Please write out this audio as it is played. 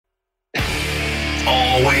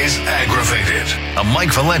Always Aggravated, a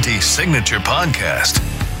Mike Valenti signature podcast.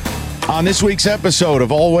 On this week's episode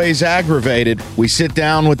of Always Aggravated, we sit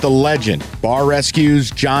down with the legend, Bar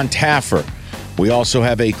Rescue's Jon Taffer. We also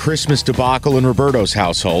have a Christmas debacle in Roberto's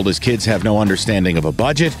household as kids have no understanding of a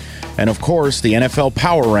budget. And of course, the NFL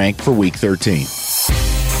Power Rank for Week 13.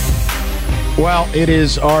 Well, it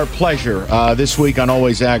is our pleasure this week on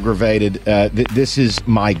Always Aggravated. This is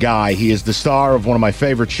my guy. He is the star of one of my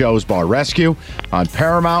favorite shows, Bar Rescue, on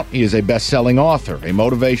Paramount. He is a best-selling author, a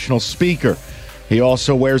motivational speaker. He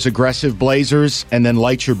also wears aggressive blazers and then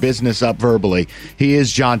lights your business up verbally. He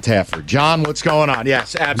is Jon Taffer. Jon, what's going on?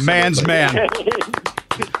 Yes, absolutely. Man's man.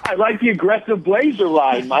 I like the aggressive blazer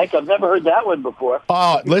line, Mike. I've never heard that one before.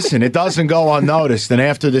 Oh, listen, it doesn't go unnoticed. And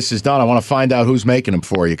after this is done, I want to find out who's making them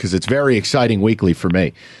for you because it's very exciting weekly for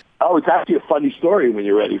me. Oh, it's actually a funny story when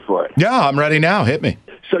you're ready for it. Yeah, I'm ready now. Hit me.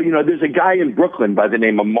 So, there's a guy in Brooklyn by the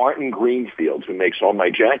name of Martin Greenfield who makes all my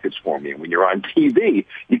jackets for me. And when you're on TV,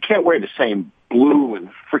 you can't wear the same blue and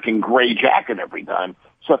freaking gray jacket every time.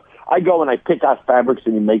 So I go and I pick out fabrics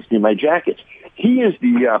and he makes me my jackets. He is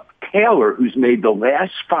the tailor who's made the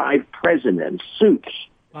last 5 presidents' suits.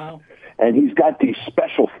 Wow. And he's got these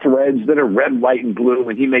special threads that are red, white, and blue,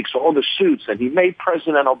 and he makes all the suits. And he made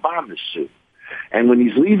President Obama's suit. And when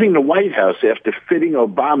he's leaving the White House after fitting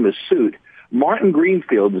Obama's suit, Martin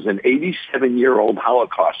Greenfield is an 87-year-old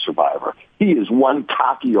Holocaust survivor. He is one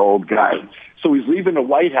cocky old guy. So he's leaving the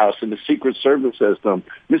White House, and the Secret Service says to him,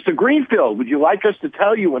 Mr. Greenfield, would you like us to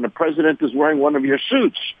tell you when the president is wearing one of your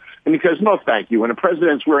suits? And he goes, no, thank you. When the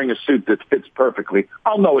president's wearing a suit that fits perfectly,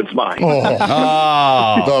 I'll know it's mine.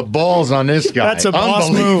 The balls on this guy. That's a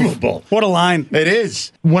boss move. What a line. It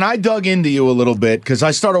is. When I dug into you a little bit, because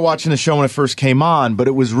I started watching the show when it first came on, but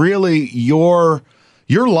it was really your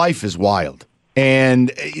life is wild.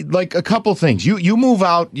 And like a couple things. You move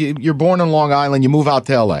out, you're born in Long Island, you move out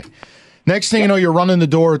to L.A. Next thing you know, you're running the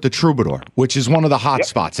door at the Troubadour, which is one of the hot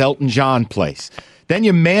spots, Elton John place. Then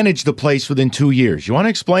you manage the place within 2 years. You want to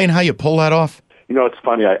explain how you pull that off? It's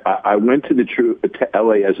funny. I went to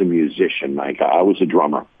L.A. as a musician, Mike. I was a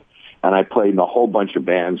drummer. And I played in a whole bunch of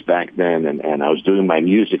bands back then, and I was doing my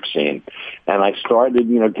music scene. And I started,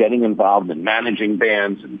 getting involved in managing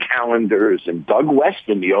bands and calendars. And Doug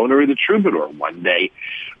Weston, the owner of the Troubadour, one day,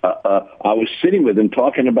 I was sitting with him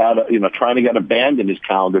talking about, trying to get a band in his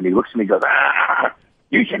calendar. And he looks at me and goes,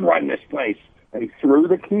 you should run this place. And he threw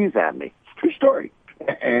the keys at me. True story.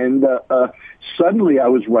 And suddenly I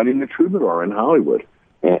was running the Troubadour in Hollywood.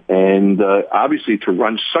 And obviously to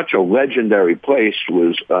run such a legendary place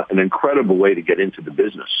was an incredible way to get into the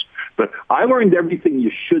business. But I learned everything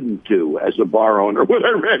you shouldn't do as a bar owner when I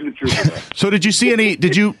ran the Troubadour. So did you see any,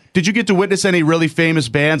 did you get to witness any really famous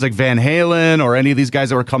bands like Van Halen or any of these guys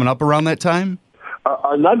that were coming up around that time?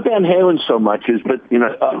 Not Van Halen so much but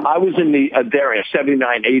I was in the there in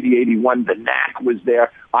 79, 80, 81. The Knack was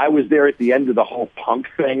there. I was there at the end of the whole punk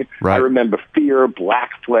thing. Right. I remember Fear,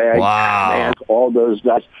 Black Flag, wow. all those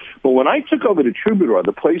guys. But when I took over the Troubadour,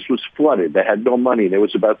 the place was flooded. They had no money. There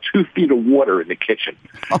was about 2 feet of water in the kitchen.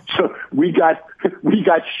 So we got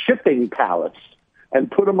shipping pallets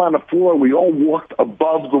and put them on the floor. We all walked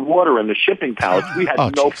above the water in the shipping pallets. We had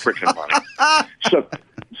no freaking money.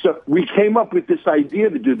 So we came up with this idea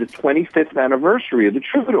to do the 25th anniversary of the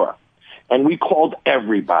Troubadour. And we called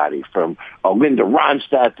everybody from Linda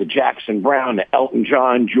Ronstadt to Jackson Browne to Elton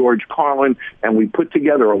John, George Carlin, and we put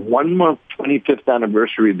together a 1-month 25th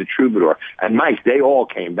anniversary of the Troubadour. And, Mike, they all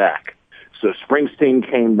came back. So Springsteen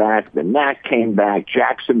came back, the Knack came back,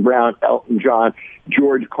 Jackson Browne, Elton John,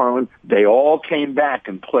 George Carlin. They all came back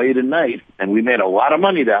and played a night, and we made a lot of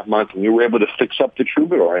money that month, and we were able to fix up the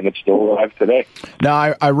Troubadour, and it's still alive today.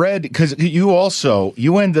 Now, I read, because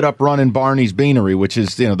you ended up running Barney's Beanery, which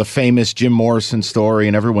is, the famous Jim Morrison story,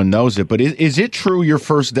 and everyone knows it. But is it true your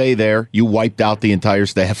first day there, you wiped out the entire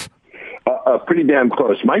staff? Pretty damn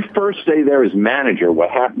close. My first day there as manager, what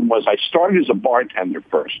happened was I started as a bartender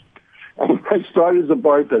first. I started as a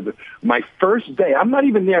bartender. My first day, I'm not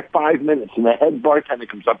even there 5 minutes, and the head bartender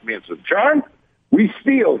comes up to me and says, John, we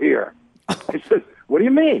steal here. I said, what do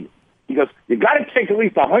you mean? He goes, you got to take at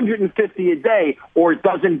least 150 a day or it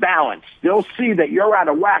doesn't balance. They'll see that you're out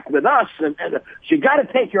of whack with us, and so you got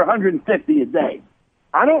to take your 150 a day.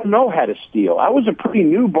 I don't know how to steal. I was a pretty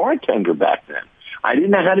new bartender back then. I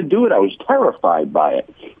didn't know how to do it. I was terrified by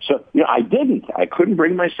it. So, I didn't. I couldn't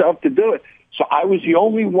bring myself to do it. So I was the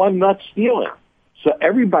only one not stealing. So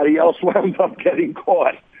everybody else wound up getting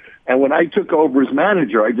caught. And when I took over as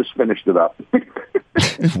manager, I just finished it up.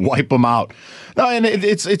 Wipe them out. No, and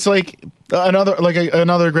it's like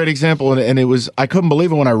Another great example, and it was, I couldn't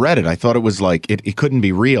believe it when I read it. I thought it was like it couldn't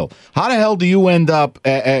be real. How the hell do you end up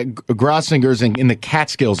at Grossinger's in the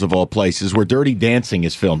Catskills of all places, where Dirty Dancing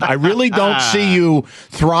is filmed? I really don't see you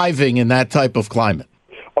thriving in that type of climate.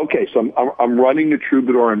 Okay, so I'm running the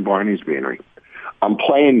Troubadour in Barney's Beanery. I'm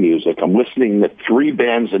playing music. I'm listening to 3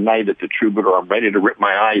 bands a night at the Troubadour. I'm ready to rip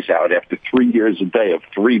my eyes out after 3 years a day of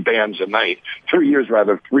 3 bands a night. 3 years,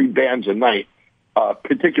 rather, 3 bands a night.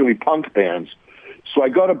 Particularly punk bands. So I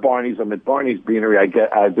go to Barney's. I'm at Barney's Beanery.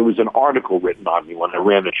 There was an article written on me when I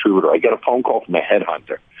ran the Troubadour. I get a phone call from a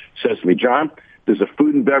headhunter. Says to me, John, there's a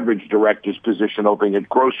food and beverage director's position opening at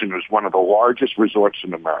Grossinger's, one of the largest resorts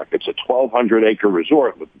in America. It's a 1,200-acre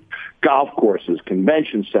resort with golf courses,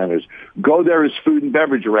 convention centers. Go there as food and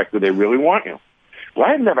beverage director. They really want you. Well,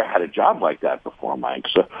 I had never had a job like that before, Mike.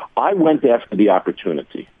 So I went after the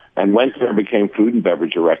opportunity. And went there and became food and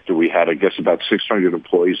beverage director. We had, I guess, about 600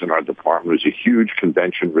 employees in our department. It was a huge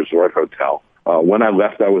convention resort hotel. When I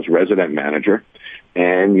left, I was resident manager.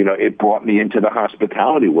 And, it brought me into the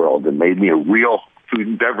hospitality world and made me a real food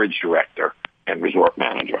and beverage director and resort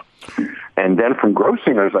manager. And then from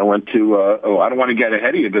Grossinger's, I went to, I don't want to get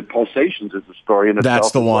ahead of you, but Pulsations is a story in itself.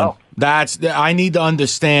 That's the one. Well. I need to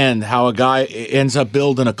understand how a guy ends up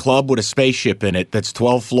building a club with a spaceship in it that's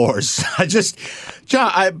 12 floors.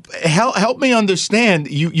 John, help me understand.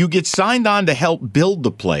 You get signed on to help build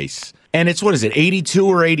the place, and it's, what is it, 82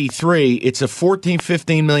 or 83? It's a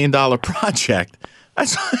 $14-15 million project.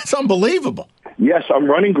 That's unbelievable. Yes, I'm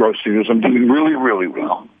running Grossinger's. I'm doing really, really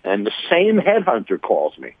well. And the same headhunter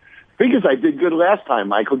calls me. Because I did good last time,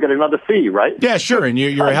 Michael, get another fee, right? Yeah, sure. And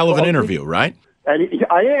you're a hell of an interview, right? And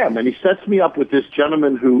I am. And he sets me up with this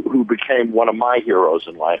gentleman who became one of my heroes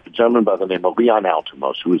in life, a gentleman by the name of Leon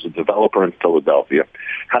Altimos, who was a developer in Philadelphia,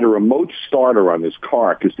 had a remote starter on his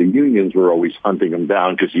car because the unions were always hunting him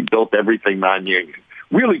down because he built everything non-union.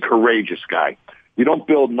 Really courageous guy. You don't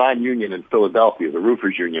build non-union in Philadelphia. The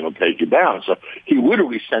roofers union will take you down. So he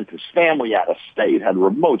literally sent his family out of state, had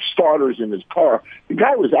remote starters in his car. The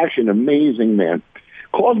guy was actually an amazing man.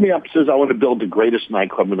 Calls me up, says, I want to build the greatest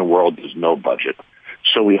nightclub in the world. There's no budget.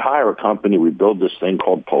 So we hire a company. We build this thing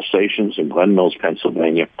called Pulsations in Glen Mills,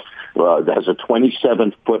 Pennsylvania. That has a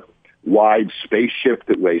 27-foot wide spaceship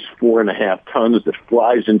that weighs 4.5 tons that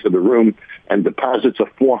flies into the room and deposits a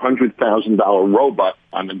 $400,000 robot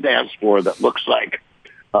on the dance floor that looks like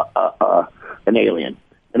an alien.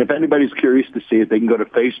 And if anybody's curious to see it, they can go to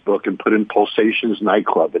Facebook and put in Pulsations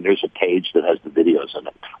Nightclub, and there's a page that has the videos in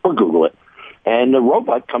it. Or Google it. And the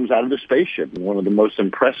robot comes out of the spaceship. One of the most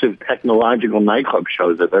impressive technological nightclub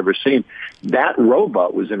shows I've ever seen. That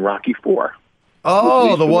robot was in Rocky IV.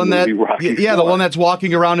 Oh, the one that, the one that's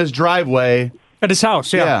walking around his driveway. At his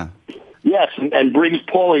house, yeah. Yes, and brings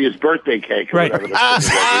Paulie his birthday cake. Right. That's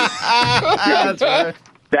right.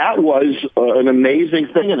 That was an amazing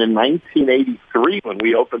thing. And in 1983, when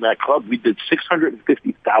we opened that club, we did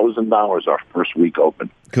 $650,000 our first week open.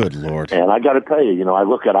 Good Lord. And I got to tell you, I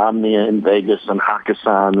look at Omnia in Vegas and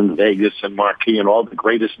Hakkasan in Vegas and Marquee and all the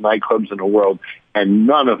greatest nightclubs in the world, and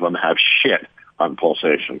none of them have shit on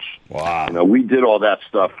Pulsations. Wow. We did all that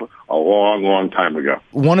stuff a long, long time ago.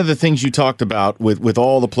 One of the things you talked about with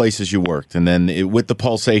all the places you worked, and then with the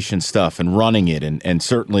Pulsation stuff and running it, and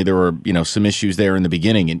certainly there were some issues there in the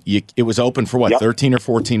beginning, and it was open for 13 or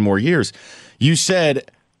 14 more years. You said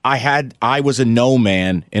I was a no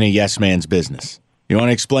man in a yes man's business. You want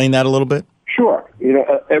to explain that a little bit? Sure.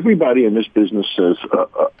 Everybody in this business says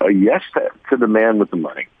a yes to the man with the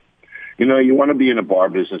money. You want to be in a bar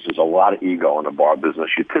business. There's a lot of ego in a bar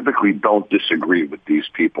business. You typically don't disagree with these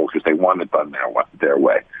people because they want it done their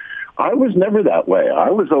way. I was never that way.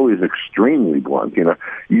 I was always extremely blunt.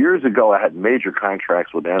 Years ago, I had major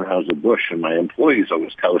contracts with Anheuser-Busch, and my employees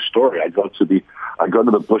always tell a story. I go to the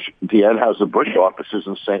Anheuser-Busch offices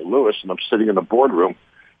in St. Louis, and I'm sitting in the boardroom,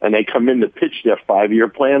 and they come in to pitch their 5-year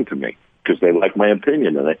plan to me because they like my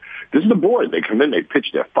opinion. And this is the board. They come in, they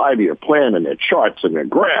pitch their 5-year plan and their charts and their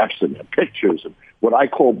graphs and their pictures and what I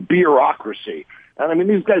call bureaucracy. And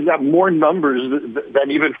these guys got more numbers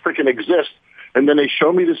than even freaking exist. And then they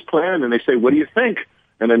show me this plan and they say, what do you think?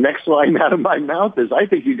 And the next line out of my mouth is, I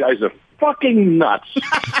think you guys are fucking nuts.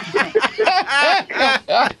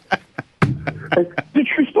 It's a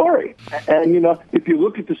true story. And, if you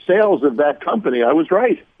look at the sales of that company, I was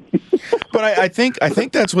right. But I think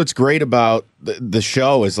that's what's great about the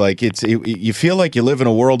show is like you feel like you live in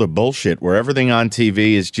a world of bullshit where everything on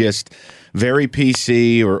TV is just very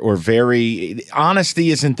PC or very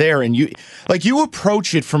honesty isn't there, and you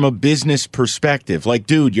approach it from a business perspective. Like,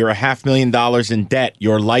 dude, you're $500,000 in debt.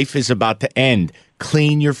 Your life is about to end.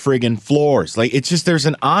 Clean your friggin' floors. Like, it's just there's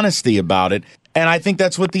an honesty about it, and I think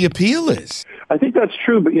that's what the appeal is. I think that's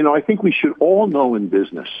true, but I think we should all know in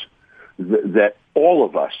business that all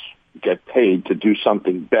of us get paid to do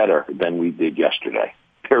something better than we did yesterday,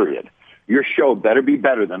 period. Your show better be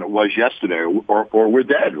better than it was yesterday or we're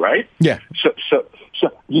dead, right? Yeah.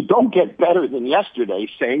 So you don't get better than yesterday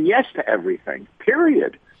saying yes to everything,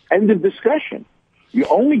 period. End of discussion. You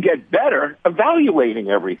only get better evaluating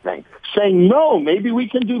everything, saying, no, maybe we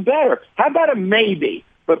can do better. How about a maybe?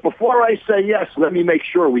 But before I say yes, let me make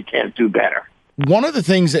sure we can't do better. One of the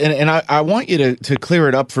things, and I want you to clear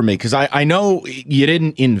it up for me, because I know you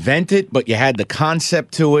didn't invent it, but you had the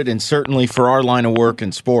concept to it, and certainly for our line of work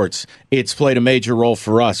in sports, it's played a major role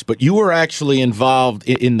for us. But you were actually involved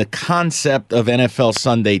in the concept of NFL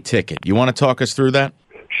Sunday Ticket. You want to talk us through that?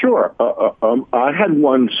 Sure. I had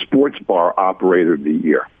won Sports Bar Operator of the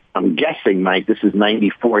Year. I'm guessing, Mike, this is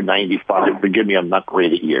 94, 95. Forgive me, I'm not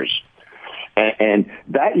great at years. And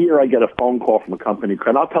that year I get a phone call from a company,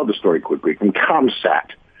 and I'll tell the story quickly, from ComSat,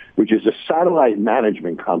 which is a satellite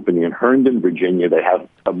management company in Herndon, Virginia. They have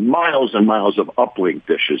miles and miles of uplink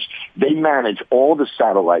dishes. They manage all the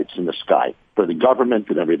satellites in the sky for the government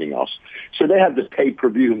and everything else. So they have the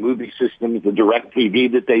pay-per-view movie systems, the direct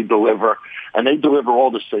TV that they deliver, and they deliver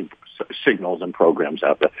all the signals and programs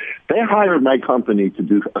out there. They hired my company to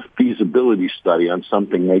do a feasibility study on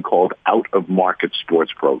something they called out-of-market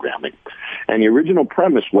sports programming. And the original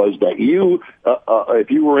premise was that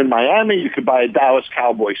if you were in Miami, you could buy a Dallas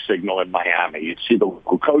Cowboys signal in Miami. You'd see the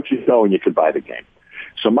local coaches go, and you could buy the game.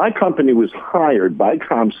 So my company was hired by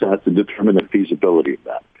ComSat to determine the feasibility of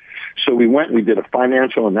that. So we did a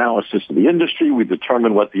financial analysis of the industry. We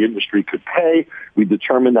determined what the industry could pay. We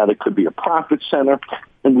determined that it could be a profit center.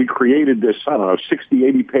 And we created this, 60,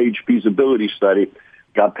 80-page feasibility study,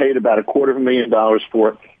 got paid about $250,000 for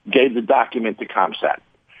it, gave the document to ComSat.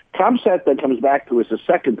 ComSat then comes back to us a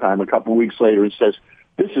second time a couple of weeks later and says,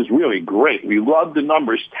 this is really great. We love the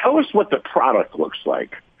numbers. Tell us what the product looks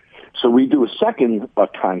like. So we do a second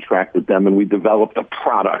contract with them, and we developed a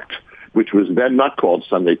product, which was then not called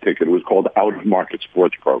Sunday Ticket. It was called Out-of-Market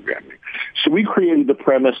Sports Programming. So we created the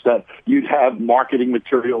premise that you'd have marketing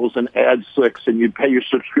materials and ad slicks, and you'd pay your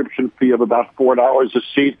subscription fee of about $4 a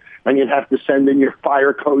seat, and you'd have to send in your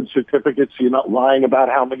fire code certificate so you're not lying about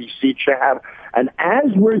how many seats you have. And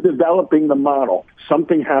as we're developing the model,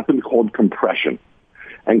 something happened called compression.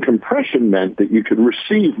 And compression meant that you could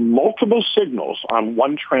receive multiple signals on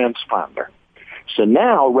one transponder. So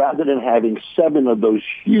now, rather than having 7 of those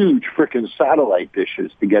huge frickin' satellite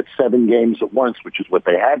dishes to get 7 games at once, which is what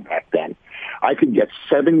they had back then, I could get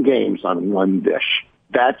 7 games on one dish.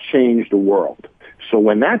 That changed the world. So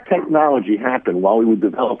when that technology happened while we were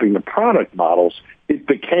developing the product models, it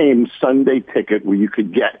became Sunday Ticket, where you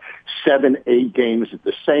could get 7, 8 games at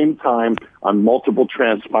the same time on multiple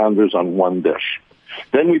transponders on one dish.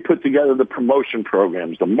 Then we put together the promotion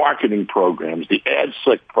programs, the marketing programs, the ad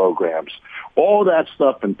slick programs, all that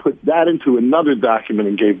stuff, and put that into another document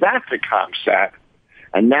and gave that to ComSat.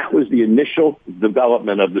 And that was the initial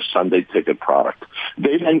development of the Sunday Ticket product.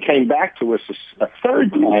 They then came back to us a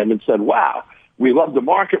third time and said, wow, we love the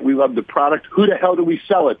market, we love the product. Who the hell do we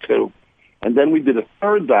sell it to? And then we did a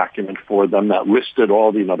third document for them that listed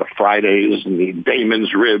all the, the Fridays and the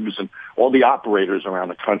Damon's Ribs and all the operators around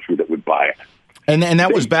the country that would buy it. And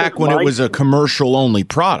that was back when it was a commercial-only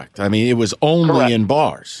product. I mean, it was only in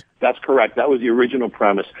bars. That's correct. That was the original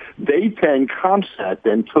premise. ComSat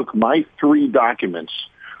then took my 3 documents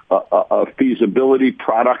of feasibility,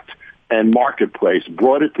 product, and marketplace,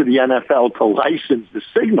 brought it to the NFL to license the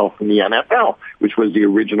signal from the NFL, which was the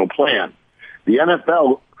original plan. The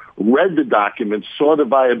NFL read the documents, saw the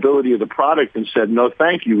viability of the product, and said, no,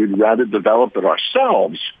 thank you. We'd rather develop it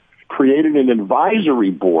ourselves. Created an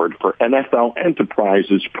advisory board for NFL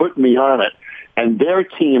enterprises, put me on it, and their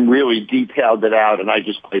team really detailed it out, and I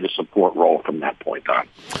just played a support role from that point on.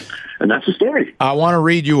 And that's the story. I want to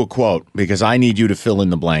read you a quote because I need you to fill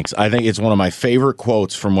in the blanks. I think it's one of my favorite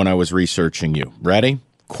quotes from when I was researching you. Ready?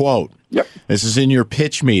 Quote. Yep. This is in your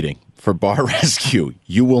pitch meeting for Bar Rescue.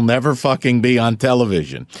 You will never fucking be on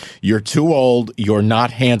television. You're too old. You're not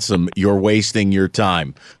handsome. You're wasting your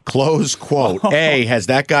time. Close quote. A, has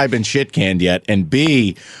that guy been shit-canned yet? And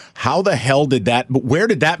B, How the hell where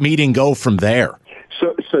did that meeting go from there?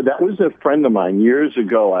 So that was a friend of mine. Years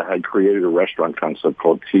ago, I had created a restaurant concept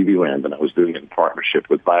called TV Land, and I was doing it in partnership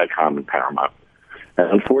with Viacom and Paramount.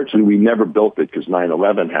 And unfortunately, we never built it because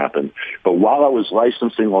 9/11 happened. But while I was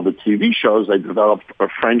licensing all the TV shows, I developed a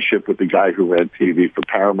friendship with the guy who ran TV for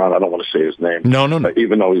Paramount. I don't want to say his name. No.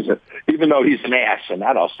 Even though he's an ass, and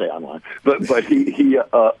that I'll say online. But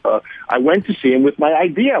I went to see him with my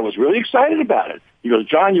idea. I was really excited about it. He goes,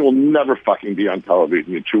 John, you will never fucking be on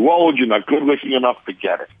television. You're too old. You're not good looking enough.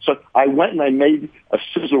 Forget it. So I went and I made a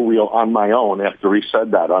sizzle reel on my own after he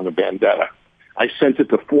said that on the Vendetta. I sent it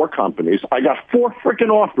to 4 companies. I got 4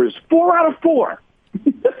 freaking offers, 4 out of 4.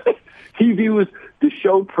 The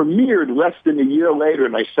show premiered less than a year later,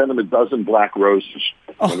 and I sent him a dozen black roses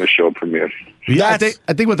when the show premiered. Yeah, I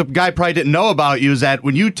think what the guy probably didn't know about you is that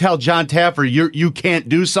when you tell John Taffer you can't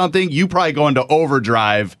do something, you probably go into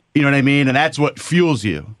overdrive. You know what I mean? And that's what fuels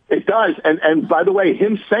you. It does. And by the way,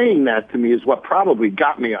 him saying that to me is what probably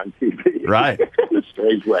got me on TV. Right. In a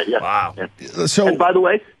strange way. Yeah. Wow. Yeah. So, and by the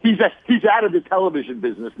way, he's out of the television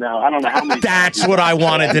business now. I don't know how many. That's what I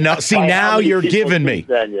wanted to know. See, now you're giving me.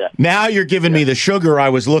 Now you're giving me the sugar I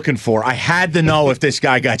was looking for. I had to know if this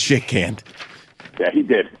guy got shit canned. Yeah, he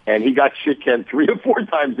did. And he got shit canned 3 or 4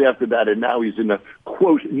 times after that, and now he's in the,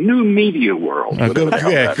 quote, new media world.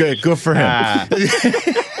 Good for him.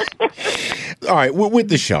 All right, with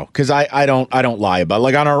the show, because I don't lie about it.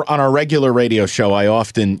 Like on our regular radio show, I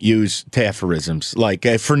often use Tafferisms. Like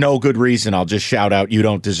for no good reason, I'll just shout out, "You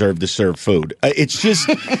don't deserve to serve food." It's just,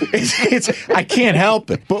 it's I can't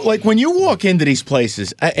help it. But like when you walk into these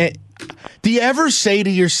places, do you ever say to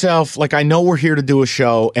yourself, like, I know we're here to do a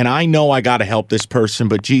show, and I know I got to help this person,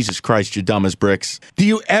 but Jesus Christ, you're dumb as bricks. Do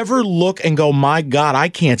you ever look and go, my God, I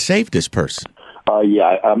can't save this person?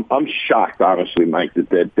 Yeah, I'm shocked, honestly, Mike,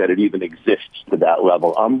 that it even exists to that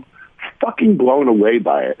level. I'm fucking blown away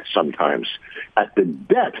by it sometimes at the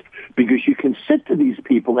depth, because you can sit to these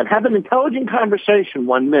people and have an intelligent conversation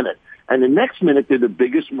 1 minute, and the next minute they're the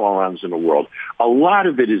biggest morons in the world. A lot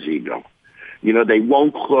of it is ego. You know, they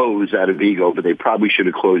won't close out of ego, but they probably should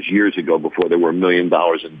have closed years ago before they were $1 million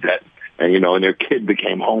in debt, and their kid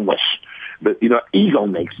became homeless. But, ego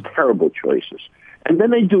makes terrible choices. And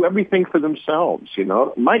then they do everything for themselves,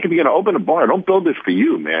 Mike, if you're going to open a bar, don't build it for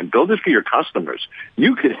you, man. Build it for your customers.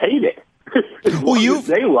 You could hate it. As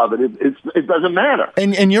they love it, it doesn't matter.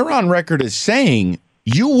 And you're on record as saying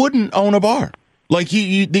you wouldn't own a bar. Like,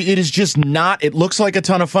 it is just not, it looks like a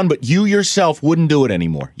ton of fun, but you yourself wouldn't do it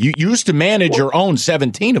anymore. You used to manage your own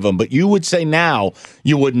 17 of them, but you would say now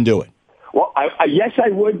you wouldn't do it. Well, yes, I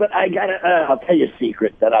would, but I'll tell you a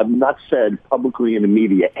secret that I've not said publicly in the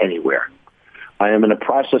media anywhere. I am in the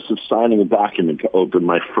process of signing a document to open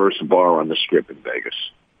my first bar on the Strip in Vegas.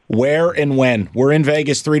 Where and when? We're in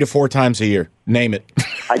Vegas 3 to 4 times a year. Name it.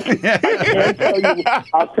 I can't tell you.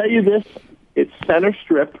 I'll tell you this. It's Center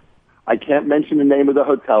Strip. I can't mention the name of the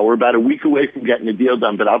hotel. We're about a week away from getting the deal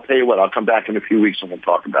done, but I'll tell you what, I'll come back in a few weeks and we'll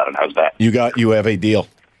talk about it. How's that? You have a deal.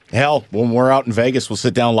 Hell, when we're out in Vegas, we'll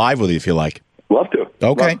sit down live with you if you like. Love to.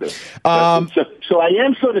 Okay. Love to. So I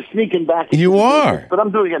am sort of sneaking back. You are. Business, but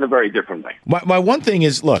I'm doing it in a very different way. My one thing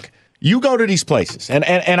is, look, you go to these places, and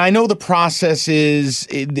I know the process is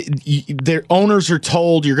their owners are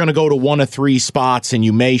told you're going to go to 1 of 3 spots, and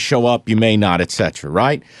you may show up, you may not, etc.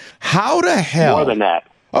 Right? How the hell? More than that.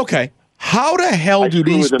 Okay. How the hell do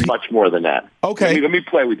these people... much more than that. Okay. Let me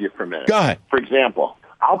play with you for a minute. Go ahead. For example,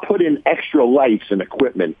 I'll put in extra lights and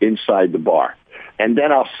equipment inside the bar. And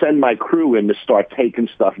then I'll send my crew in to start taking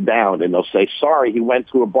stuff down, and they'll say, sorry, he went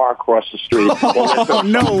to a bar across the street. Oh,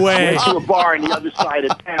 no way. Went to a bar on the other side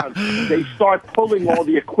of town. They start pulling all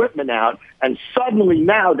the equipment out, and suddenly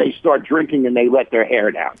now they start drinking and they let their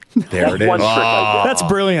hair down. There it is. One trick I did. That's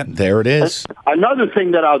brilliant. There it is. Another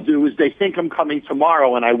thing that I'll do is they think I'm coming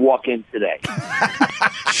tomorrow, and I walk in today.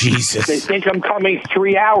 Jesus. They think I'm coming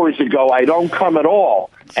 3 hours ago. I don't come at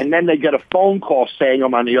all. And then they get a phone call saying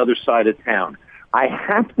I'm on the other side of town. I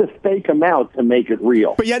have to fake them out to make it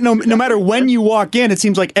real. But yet, no matter when you walk in, it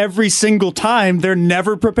seems like every single time they're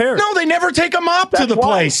never prepared. No, they never take a mop to the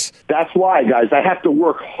place. That's why, guys. I have to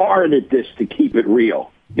work hard at this to keep it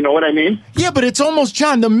real. You know what I mean? Yeah, but it's almost,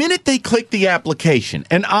 John, the minute they click the application,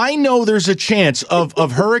 and I know there's a chance of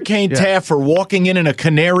Hurricane Taffer walking in a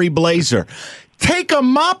canary blazer, take a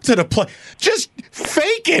mop to the place. Just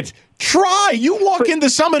fake it. Try. You walk into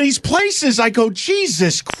some of these places, I go,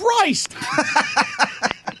 Jesus Christ.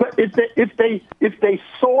 But if they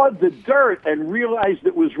saw the dirt and realized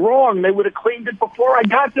it was wrong, they would have cleaned it before I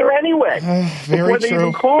got there anyway. Very before they true.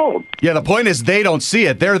 even called. Yeah, the point is they don't see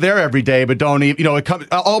it. They're there every day, but don't even. It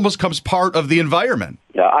almost comes part of the environment.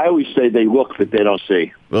 Yeah, I always say they look, but they don't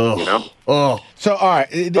see. Ugh. You know. Oh, So, all right.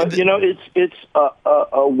 But it's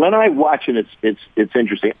when I watch it, it's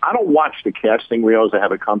interesting. I don't watch the casting reels. I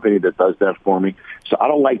have a company that does that for me, so I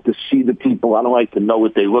don't like to see the people. I don't like to know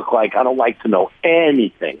what they look like. I don't like to know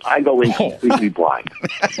anything. I go in completely blind.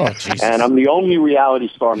 Oh, Jesus. And I'm the only reality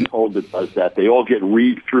star I'm told that does that. They all get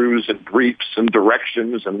read-throughs and briefs and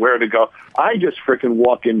directions and where to go. I just frickin'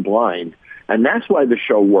 walk in blind. And that's why the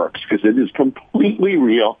show works, because it is completely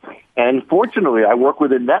real. And fortunately, I work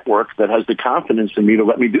with a network that has the confidence in me to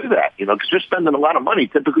let me do that, because they're spending a lot of money.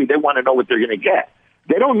 Typically, they want to know what they're going to get.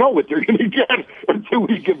 They don't know what they're going to get until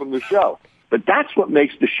we give them the show. But that's what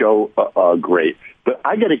makes the show great. But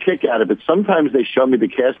I get a kick out of it. Sometimes they show me the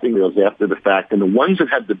casting reels after the fact, and the ones that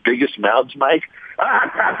have the biggest mouths, Mike,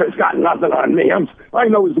 Taffer's got nothing on me. I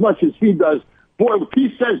know as much as he does. Boy, if he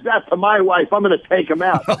says that to my wife, I'm going to take him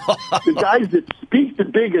out. The guys that speak the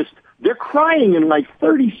biggest, they're crying in like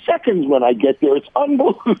 30 seconds when I get there. It's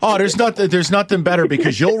unbelievable. Oh, there's nothing better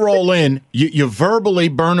because you'll roll in, you verbally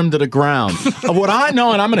burn them to the ground. What I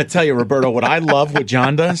know, and I'm going to tell you, Roberto, what I love what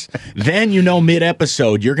John does, then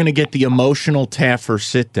mid-episode, you're going to get the emotional Taffer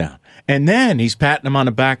sit-down. And then he's patting him on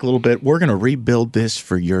the back a little bit. We're going to rebuild this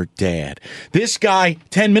for your dad. This guy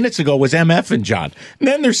 10 minutes ago was MFing John. And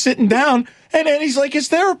then they're sitting down, and then he's like his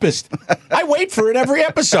therapist. I wait for it every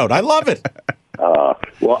episode. I love it.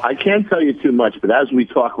 Well, I can't tell you too much, but as we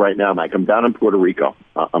talk right now, Mike, I'm down in Puerto Rico.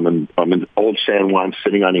 I'm in Old San Juan,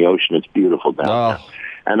 sitting on the ocean. It's beautiful down there.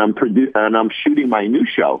 And I'm shooting my new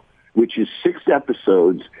show, which is 6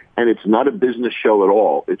 episodes, and it's not a business show at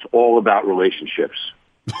all. It's all about relationships.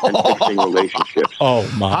 And fixing relationships. Oh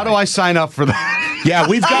my! How do I sign up for that? Yeah,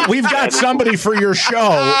 we've got somebody for your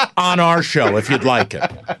show on our show if you'd like it.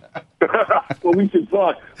 Well, we should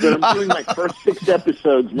talk. But I'm doing my first 6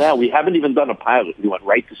 episodes now. We haven't even done a pilot. We went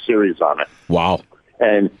right to series on it. Wow.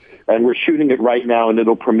 And we're shooting it right now, and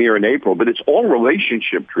it'll premiere in April. But it's all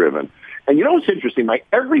relationship driven. And you know what's interesting? Like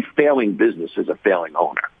every failing business is a failing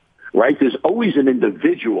owner. Right? There's always an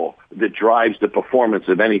individual that drives the performance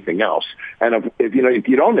of anything else. And if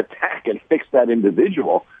you don't attack and fix that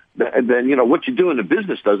individual, then what you do in the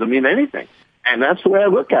business doesn't mean anything. And that's the way I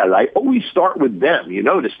look at it. I always start with them. You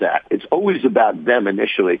notice that. It's always about them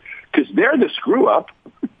initially because they're the screw up.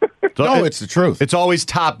 No, it's the truth. It's always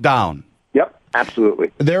top down. Yep,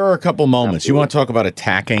 absolutely. There are a couple moments. You want to talk about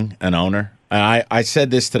attacking an owner? I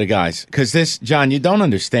said this to the guys because this, John, you don't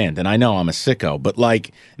understand, and I know I'm a sicko, but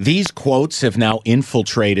like these quotes have now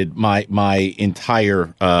infiltrated my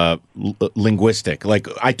entire linguistic. Like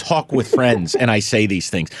I talk with friends and I say these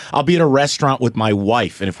things. I'll be at a restaurant with my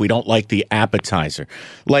wife, and if we don't like the appetizer,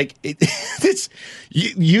 like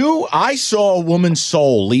I saw a woman's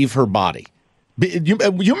soul leave her body. You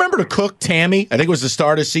remember the cook, Tammy? I think it was the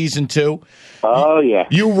start of season 2. Oh, yeah.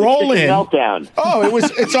 You roll in. Meltdown. Oh,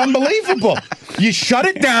 it's unbelievable. You shut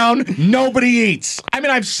it down, nobody eats. I mean,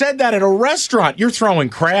 I've said that at a restaurant. You're throwing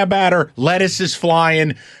crab at her, lettuce is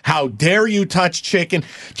flying. How dare you touch chicken?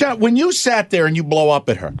 John, when you sat there and you blow up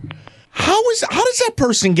at her, how does that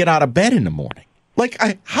person get out of bed in the morning? Like,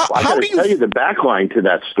 how do you tell you the backline to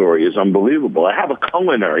that story is unbelievable. I have a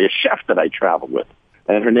culinary, a chef that I travel with.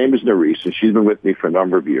 And her name is Nerisse, and she's been with me for a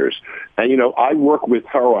number of years. And, I work with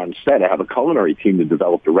her on set. I have a culinary team to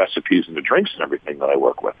develop the recipes and the drinks and everything that I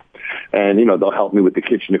work with. And, they'll help me with the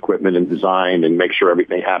kitchen equipment and design and make sure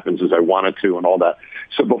everything happens as I want it to and all that.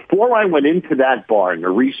 So before I went into that bar,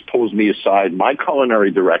 Nerisse pulls me aside, my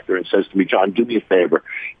culinary director, and says to me, John, do me a favor.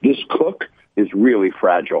 This cook is really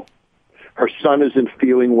fragile. Her son isn't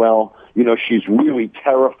feeling well. She's really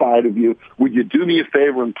terrified of you. Would you do me a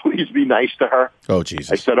favor and please be nice to her? Oh,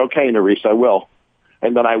 Jesus. I said, okay, Nerisse, I will.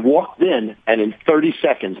 And then I walked in, and in 30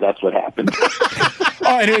 seconds, that's what happened.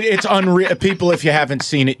 Oh, and it's unreal. People, if you haven't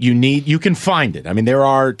seen it, you can find it. I mean, there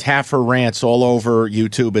are Taffer rants all over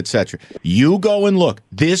YouTube, etc. You go and look.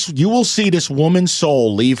 You will see this woman's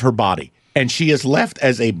soul leave her body, and she is left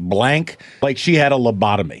as a blank, like she had a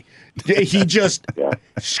lobotomy. He just,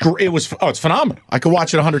 it's phenomenal. I could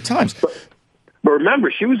watch it 100 times. But remember,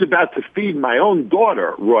 she was about to feed my own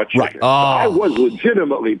daughter raw chicken. Right. Oh. I was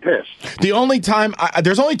legitimately pissed. The only time,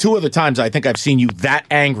 there's only 2 other times I think I've seen you that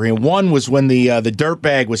angry, and one was when the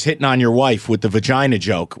dirtbag was hitting on your wife with the vagina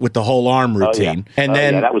joke with the whole arm routine. Oh, yeah. And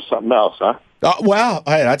then that was something else, huh? Well,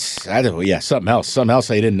 something else. Something else.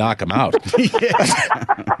 They didn't knock him out.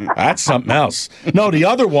 That's something else. No, the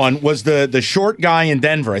other one was the short guy in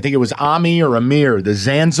Denver. I think it was Ami or Amir, the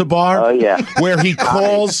Zanzibar. Oh, yeah. Where he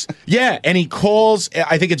calls, and he calls,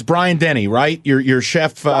 I think it's Brian Denny, right? Your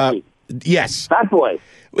chef. Yes. Fat boy.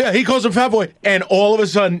 Yeah, he calls him Fat Boy, and all of a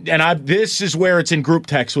sudden, this is where it's in group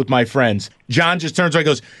text with my friends. John just turns around and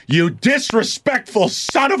goes, "You disrespectful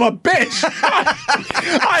son of a bitch!"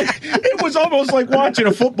 It was almost like watching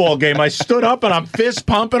a football game. I stood up and I'm fist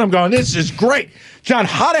pumping. I'm going, "This is great." John,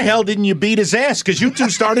 how the hell didn't you beat his ass? Because you two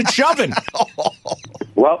started shoving.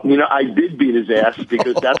 Well, I did beat his ass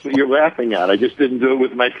because that's what you're laughing at. I just didn't do it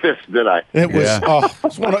with my fist, did I? It was.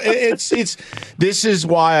 It's this is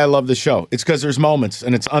why I love the show. It's because there's moments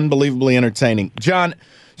and it's unbelievably entertaining. John,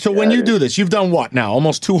 so when you do this, you've done what now?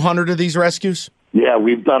 Almost 200 of these rescues? Yeah,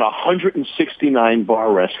 we've done 169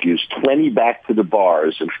 bar rescues, 20 back to the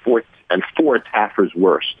bars, and four Taffer's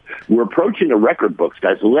worst. We're approaching the record books,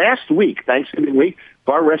 guys. Last week, Thanksgiving week,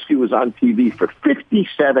 Bar Rescue was on TV for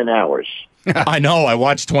 57 hours. I know. I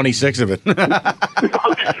watched 26 of it. We're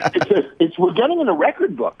getting in the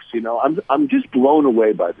record books. I'm just blown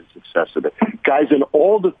away by the success of it, guys. In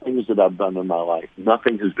all the things that I've done in my life,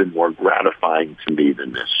 nothing has been more gratifying to me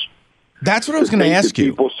than this. That's what I was going to ask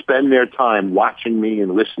you. People spend their time watching me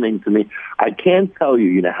and listening to me. I can't tell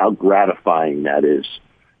you, how gratifying that is.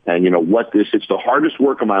 And it's the hardest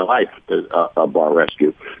work of my life, a bar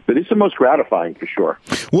rescue, but it's the most gratifying for sure.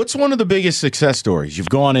 What's one of the biggest success stories? You've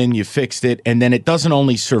gone in, you fixed it, and then it doesn't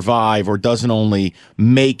only survive or doesn't only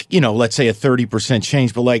make, let's say a 30%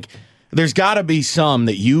 change, but there's got to be some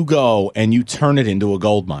that you go and you turn it into a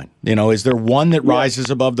gold mine. Is there one that rises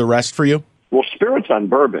above the rest for you? Well, Spirits on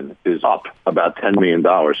Bourbon is up about $10 million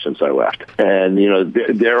since I left. And,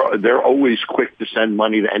 they're always quick to send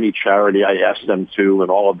money to any charity I ask them to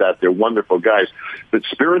and all of that. They're wonderful guys. But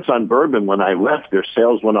Spirits on Bourbon, when I left, their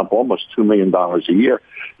sales went up almost $2 million a year.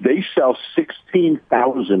 They sell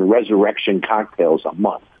 16,000 Resurrection cocktails a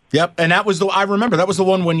month. Yep, and I remember, that was the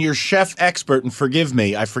one when your chef expert, and forgive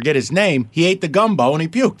me, I forget his name, he ate the gumbo and he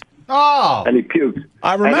puked. Oh. And he puked.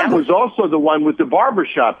 I remember. And that was also the one with the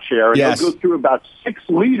barbershop chair. And yes. They'll go through about 6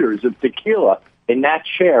 liters of tequila in that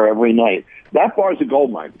chair every night. That bar is a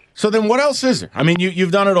gold mine. So then what else is there? I mean,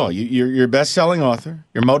 you've done it all. You're a best-selling author.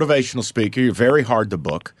 You're a motivational speaker. You're very hard to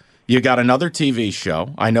book. You got another TV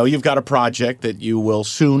show. I know you've got a project that you will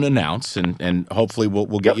soon announce, and hopefully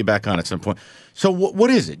we'll get you back on at some point. So what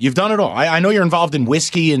is it? You've done it all. I know you're involved in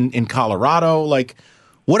whiskey in Colorado.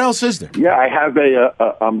 What else is there? Yeah, I have a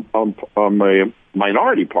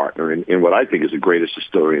minority partner in what I think is the greatest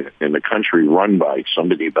distillery in the country, run by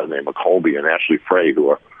somebody by the name of Colby and Ashley Frey, who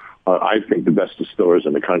are, I think, the best distillers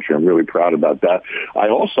in the country. I'm really proud about that. I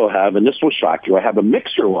also have, and this will shock you, I have a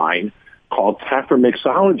mixer line called Taffer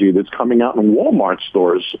Mixology that's coming out in Walmart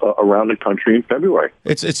stores around the country in February.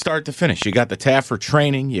 It's start to finish. You got the Taffer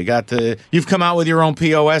training. You've come out with your own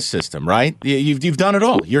POS system, right? You've done it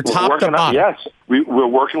all. You're top to bottom. Yes. We're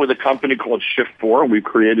working with a company called Shift4, and we've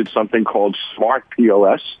created something called Smart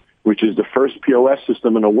POS, which is the first POS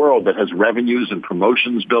system in the world that has revenues and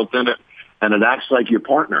promotions built in it, and it acts like your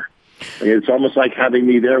partner. It's almost like having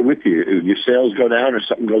me there with you. If your sales go down or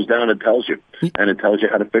something goes down, it tells you, and it tells you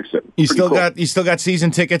how to fix it. You still got season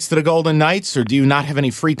tickets to the Golden Knights, or do you not have any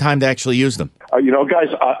free time to actually use them? Guys,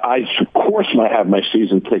 I of course I have my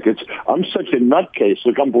season tickets. I'm such a nutcase.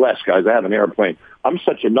 Look, I'm blessed, guys. I have an airplane. I'm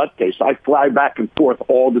such a nutcase. I fly back and forth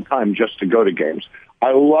all the time just to go to games.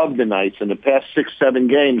 I love the Knights. In the past 6-7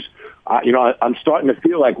 games, I'm starting to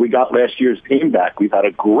feel like we got last year's team back. We've had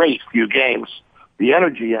a great few games. The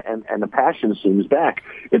energy and the passion seems back.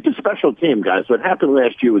 It's a special team, guys. What happened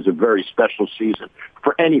last year was a very special season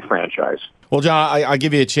for any franchise. Well, John, I'll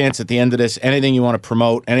give you a chance at the end of this. Anything you want to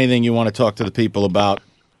promote, anything you want to talk to the people about,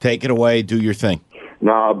 take it away, do your thing.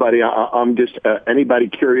 No, buddy, I'm just, anybody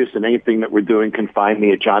curious in anything that we're doing can find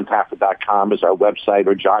me at johntaffer.com is our website,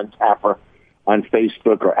 or John Taffer on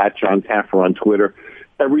Facebook, or at John Taffer on Twitter.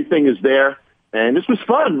 Everything is there. And this was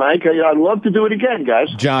fun, Mike. I'd love to do it again, guys.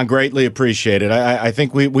 John, greatly appreciate it. I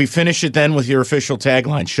think we finish it then with your official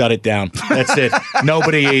tagline, shut it down. That's it.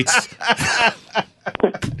 Nobody eats.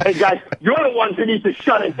 Hey, guys, you're the ones who need to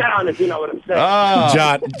shut it down, if you know what I'm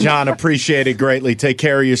saying. John, appreciate it greatly. Take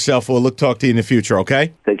care of yourself. We'll talk to you in the future,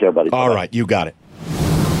 okay? Take care, buddy. All right, you got it.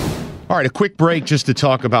 All right, a quick break just to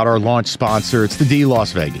talk about our launch sponsor. It's the D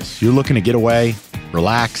Las Vegas. You're looking to get away,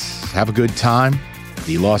 relax, have a good time.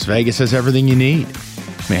 D Las Vegas has everything you need.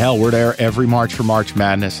 I mean, hell, we're there every March for March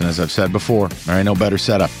Madness, and as I've said before, there ain't no better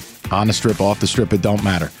setup. On the strip, off the strip, it don't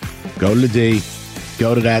matter. Go to the D,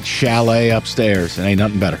 go to that chalet upstairs, it ain't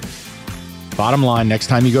nothing better. Bottom line, next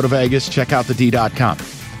time you go to Vegas, check out the D.com.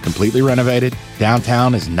 Completely renovated.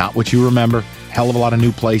 Downtown is not what you remember. Hell of a lot of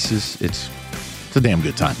new places. It's a damn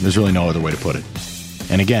good time. There's really no other way to put it.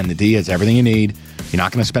 And again, the D has everything you need. You're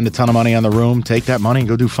not going to spend a ton of money on the room. Take that money and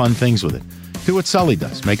go do fun things with it. Do what Sully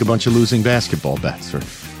does. Make a bunch of losing basketball bets. Or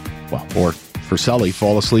for Sully,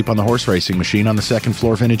 fall asleep on the horse racing machine on the second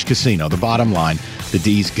floor Vintage Casino. The bottom line, the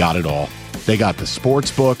D's got it all. They got the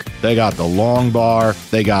sports book. They got the long bar.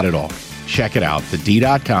 They got it all. Check it out. The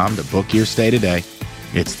D.com to book your stay today.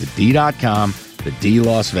 It's the D.com, the D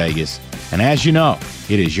Las Vegas. And as you know,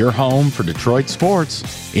 it is your home for Detroit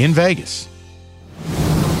sports in Vegas.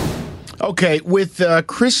 Okay, with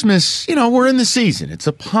Christmas, we're in the season. It's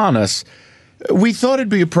upon us. We thought it'd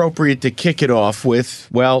be appropriate to kick it off with,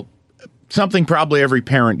 well, something probably every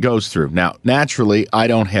parent goes through. Now, naturally, I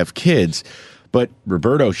don't have kids, but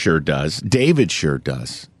Roberto sure does. David sure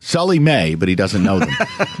does. Sully may, but he doesn't know them.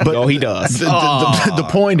 But no, he does. The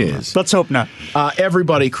point is, Let's hope not.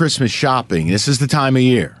 Everybody Christmas shopping. This is the time of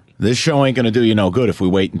year. This show ain't going to do you no good if we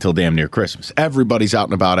wait until damn near Christmas. Everybody's out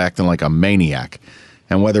and about acting like a maniac.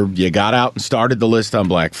 And whether you got out and started the list on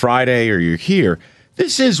Black Friday or you're here,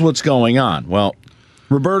 this is what's going on. Well,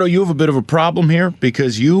 Roberto, you have a bit of a problem here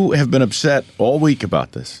because you have been upset all week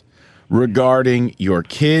about this regarding your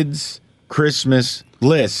kids' Christmas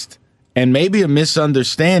list and maybe a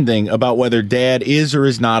misunderstanding about whether dad is or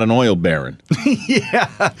is not an oil baron.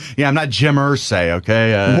 Yeah, I'm not Jim Irsay,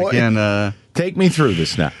 okay? Take me through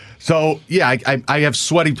this now. So, yeah, I have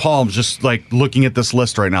sweaty palms just, looking at this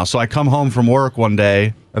list right now. So I come home from work one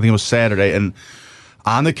day, I think it was Saturday, and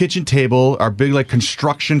on the kitchen table are big,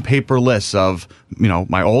 construction paper lists of,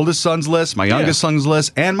 my oldest son's list, my youngest son's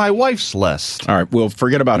list, and my wife's list. All right, well,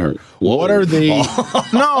 forget about her. What are the...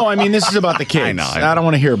 No, I mean, this is about the kids. I know. I don't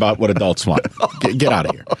want to hear about what adults want. Get out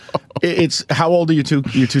of here. It's... How old are your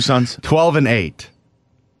two sons? 12 and 8.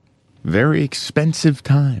 Very expensive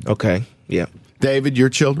time. Okay, yeah. David, your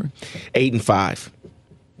children? 8 and 5.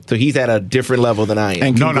 So he's at a different level than I am.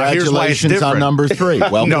 And No, here's why it's congratulations on different. number 3.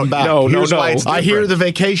 Welcome back. Here's why it's I hear different. the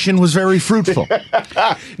vacation was very fruitful.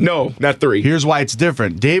 No, not 3. Here's why it's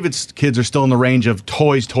different. David's kids are still in the range of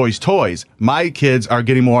toys. My kids are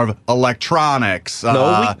getting more of electronics.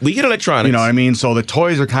 No, we get electronics. You know what I mean? So the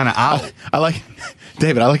toys are kind of out. I like...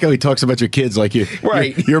 David, I like how he talks about your kids like you're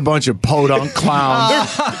a bunch of podunk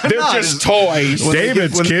clowns. They're just toys.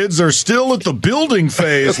 David's kids are still at the building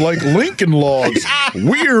phase like Lincoln Logs.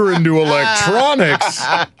 We're into electronics.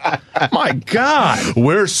 My God.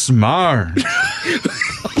 We're smart.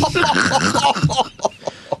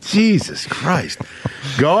 Jesus Christ.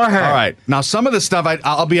 Go ahead. All right. Now, some of this stuff,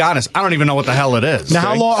 I'll be honest, I don't even know what the hell it is. Now,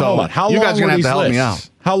 how long? So hold on. How you long guys are were gonna have these to help lists? me out.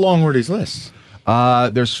 How long were these lists?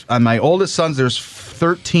 There's on my oldest sons. There's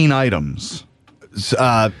 13 items.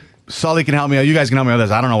 Sully can help me out. You guys can help me with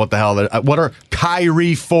this. I don't know what the hell. What are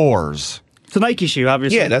Kyrie 4s? It's a Nike shoe,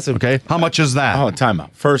 obviously. Yeah, that's Okay. How much is that? Oh,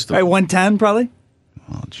 timeout. First of All all, right, 110 probably.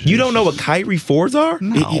 You don't know what Kyrie 4s are?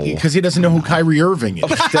 because he doesn't know who Kyrie Irving is.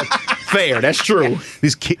 Fair, that's true.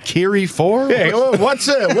 These Kyrie 4? Hey, what's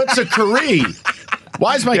a Kyrie?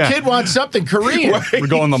 Why does my kid want something Korean? We're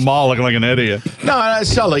going to the mall looking like an idiot. No,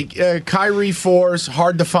 Sully, Kyrie 4's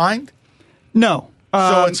hard to find? No.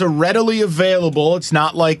 So it's a readily available. It's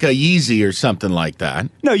not like a Yeezy or something like that.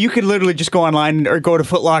 No, you could literally just go online or go to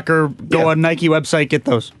Foot Locker, go on Nike website, get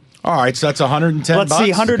those. All right, so that's 110 Let's bucks?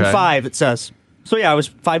 see, 105 it says. So yeah, it was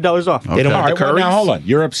 $5 off. They don't All want right, the well, Currys? now hold on.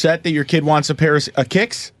 You're upset that your kid wants a pair of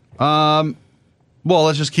kicks? Well,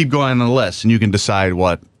 let's just keep going on the list, and you can decide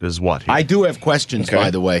what is what here. I do have questions, Okay.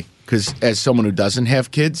 by the way, because as someone who doesn't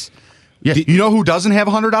have kids, Yeah, you know who doesn't have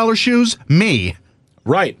 $100 shoes? Me.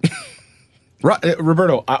 right?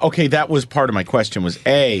 Roberto, okay, that was part of my question was,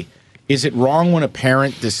 A, is it wrong when a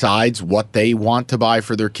parent decides what they want to buy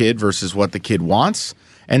for their kid versus what the kid wants?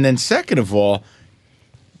 And then second of all,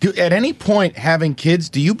 at any point having kids,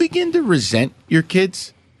 do you begin to resent your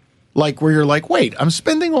kids? Like where you're like, wait, I'm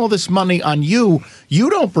spending all this money on you. You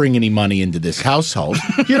don't bring any money into this household.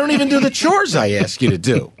 You don't even do the chores I ask you to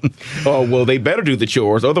do. Oh, well, they better do the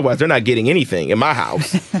chores. Otherwise, they're not getting anything in my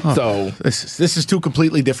house. So This is two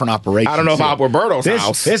completely different operations. I don't know about here. Roberto's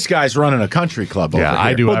house. This guy's running a country club over Yeah, here.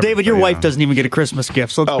 I do. Well, David, your everything, wife doesn't even get a Christmas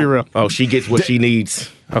gift, so let's be real. Oh, she gets what she needs.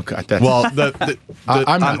 Okay, that's Well,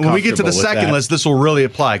 I'm not when we get to the comfortable with second that. list, this will really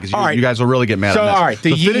apply because All right. you guys will really get mad So, at this. all right,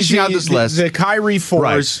 So finishing out this list, the Kyrie 4s,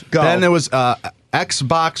 right. go. Then there was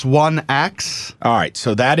Xbox One X. All right,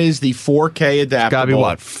 so that is the 4K adaptable. Got to be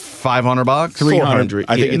what, $500? 300.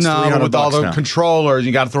 I think it's no, 300 with all bucks the now. controllers,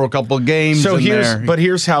 you got to throw a couple of games So in there.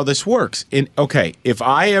 here's how this works. Okay, if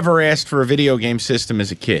I ever asked for a video game system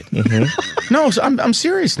as a kid, no, so I'm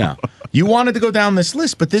serious now. You wanted to go down this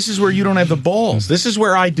list, but this is where you don't have the balls. This is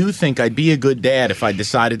where I do think I'd be a good dad if I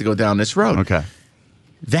decided to go down this road. Okay.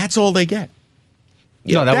 That's all they get.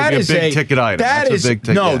 No, that would be a big ticket item. That's a big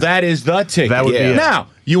ticket. No, that is the ticket. That would be it. Now,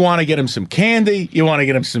 you want to get him some candy. You want to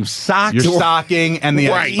get him some socks. Your stocking and the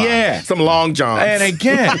Right, Xbox. Yeah. Some long johns. And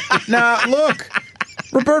again, now look,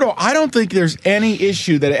 Roberto, I don't think there's any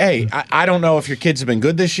issue that, hey, I don't know if your kids have been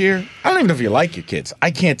good this year. I don't even know if you like your kids. I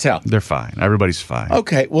can't tell. They're fine. Everybody's fine.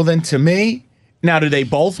 Okay, well then to me, now do they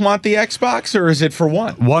both want the Xbox or is it for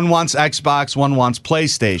one? One wants Xbox, one wants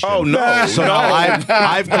PlayStation. Oh, no. So no. now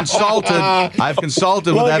I've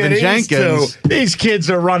consulted with Look Evan at these Jenkins. two. These kids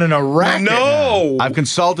are running a racket. No. I've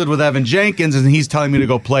consulted with Evan Jenkins, and he's telling me to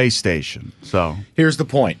go PlayStation. So Here's the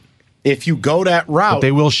point. If you go that route,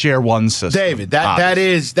 they will share one system. David, that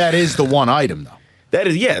is the one item though. That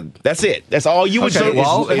is, that's it. That's all you would Okay, do.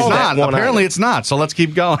 well, is it's that not. one Apparently, item. it's not. So let's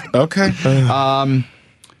keep going. Okay.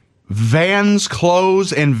 Vans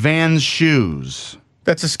clothes and Vans shoes.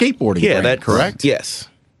 That's a skateboarding brand, that correct? Yes.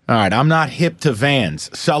 All right, I'm not hip to Vans.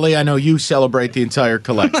 Sully, I know you celebrate the entire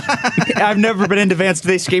collection. I've never been into Vans. Do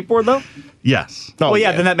they skateboard though? Yes. Well,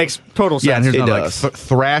 yeah, then that makes total sense. Yeah, and here's It another does. like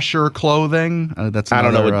Thrasher clothing. That's I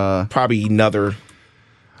don't another, know. Probably another,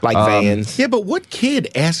 like Vans. Yeah, but what kid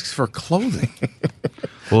asks for clothing?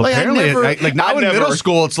 Well, Like, I apparently, never- like now I in never- middle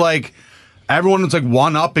school, it's like everyone's like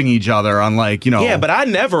one-upping each other on like, you know. Yeah, but I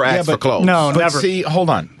never asked for clothes. No, But never. see, hold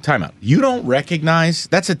on, time out. You don't recognize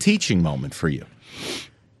that's a teaching moment for you.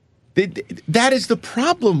 That is the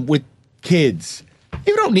problem with kids.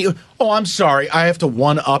 You don't need. Oh, I'm sorry. I have to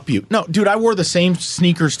one up you. No, dude, I wore the same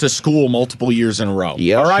sneakers to school multiple years in a row.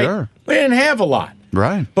 Yeah, all right. sure. We didn't have a lot.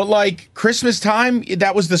 Right. But like Christmas time,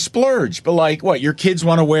 that was the splurge. But like, what? Your kids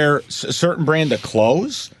want to wear a certain brand of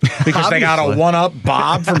clothes because they got a Obviously. one-up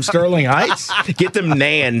Bob from Sterling Heights. Get them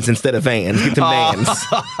Nans instead of Vans. Get them Nans.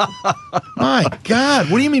 My God,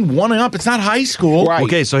 what do you mean one-up? It's not high school. Right.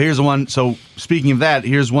 Okay, so here's the one. So speaking of that,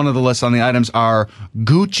 here's one of the lists on the items are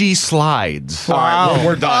Gucci slides. All right,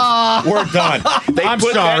 we're done. We're done. They I'm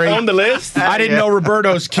put sorry. that on the list. I didn't know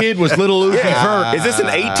Roberto's kid was Little Uzi Vert. Is this an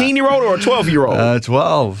 18-year-old or a 12-year-old?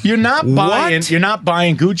 12. You're not buying. What? You're not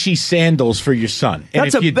buying Gucci sandals for your son. And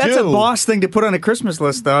That's if you that's do, a boss thing to put on a Christmas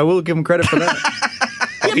list, though. I will give him credit for that.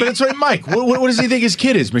 Yeah, but it's right, Mike. What does he think his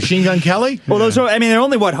kid is? Machine Gun Kelly? Well, those are, I mean, they're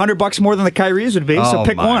only what $100 more than the Kyrie's would be. So Oh,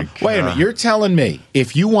 pick my one. God. Wait a minute. You're telling me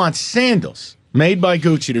if you want sandals made by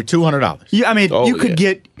Gucci, they're $200. I mean, Oh, you could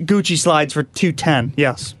yeah. get Gucci slides for $210.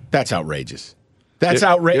 Yes. That's outrageous. That's There-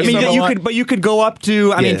 outrageous. I mean, There's You know what? but you could go up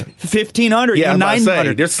to, I mean, Yeah. 1,500, Yeah, I'm about to say,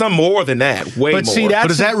 900. there's some more than that. Way But more. see, that's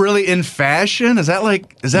But is that really in fashion? Is that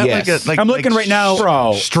like Yes. I'm looking right now.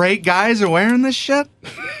 Bro. Straight guys are wearing this shit?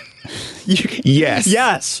 yes.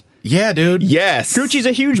 Yes. Yeah, dude. Yes. Gucci's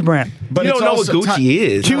a huge brand. But you it's don't know what also Gucci ti-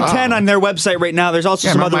 is. 210 on their website right now. There's also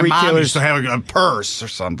Yeah, some my other mom used retailers. to have a purse or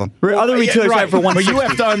something. Other retailers Yeah, have for But you 160.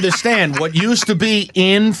 have to understand what used to be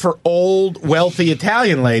in for old, wealthy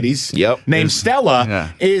Italian ladies, Yep. named Stella, Yeah.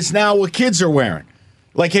 is now what kids are wearing.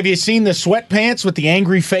 Like, have you seen the sweatpants with the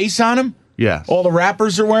angry face on them? Yes. All the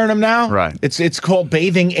rappers are wearing them now. Right. It's called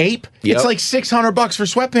Bathing Ape. Yep. It's like $600 for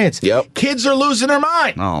sweatpants. Yep. Kids are losing their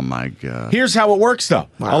mind. Oh, my God. Here's how it works, though.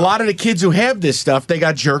 Wow. A lot of the kids who have this stuff, they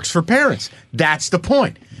got jerks for parents. That's the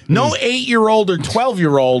point. No 8-year-old or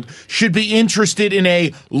 12-year-old should be interested in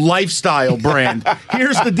a lifestyle brand.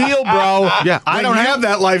 Here's the deal, bro. Yeah, I When don't you- have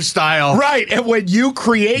that lifestyle. Right, and when you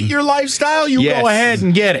create your lifestyle, you Yes. go ahead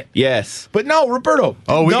and get it. Yes. But no, Roberto.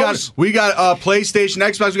 Oh, those- we got PlayStation,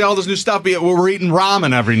 Xbox. We got all this new stuff. We're eating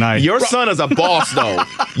ramen every night. Your son is a boss, though.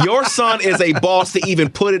 Your son is a boss to even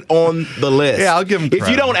put it on the list. Yeah, I'll give him If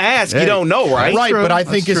credit. you don't ask, Hey. you don't know, right? Right, true. but I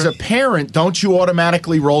think That's as true. a parent, don't you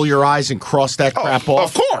automatically roll your eyes and cross that crap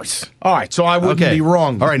off? Of course. All right, so I wouldn't Okay. be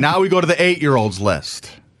wrong. All right, now we go to the 8-year-olds list.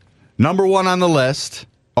 Number 1 on the list,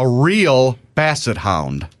 a real basset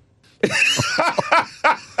hound.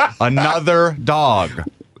 Another dog.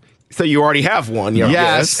 So you already have one.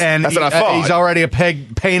 Yes, and that's what I thought. he's already a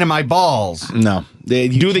pain in my balls. No.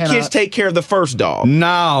 Do the kids take care of the first dog?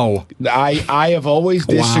 No. I have always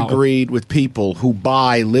disagreed with people who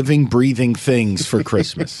buy living, breathing things for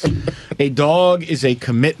Christmas. A dog is a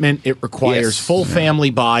commitment. It requires Yes. full family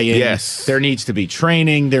buy-in. Yes. There needs to be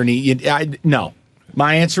training. No.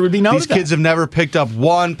 My answer would be no These to that. kids have never picked up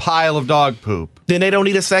one pile of dog poop. Then they don't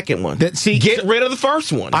need a second one. See, Get rid of the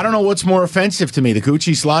first one. I don't know what's more offensive to me, the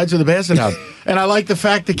Gucci slides or the Basset Hound. And I like the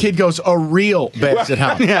fact the kid goes, a real basset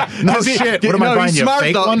hound. No shit. What am I buying you, a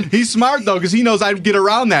fake one? He's smart, though, because he knows I'd get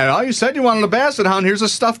around that. Oh, you said you wanted a basset hound. Here's a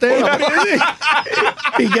stuffed animal.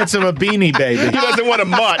 He gets him a Beanie Baby. He doesn't want a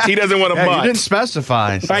mutt. He doesn't want a You mutt. didn't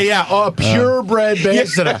specify. A purebred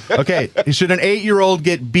basset hound. Okay, should an 8-year-old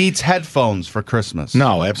get Beats headphones for Christmas?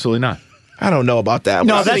 No, absolutely not. I don't know about that.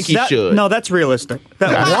 No, I think he should. No, that's realistic.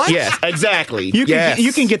 What? Yes, exactly. You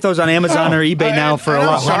can get those on Amazon or eBay now for a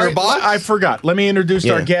lot. Sorry, $100? I forgot. Let me introduce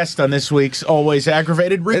our guest on this week's Always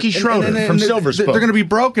Aggravated, Ricky Schroeder from Silver Spoke. They're going to be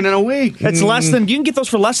broken in a week. It's less than you can get those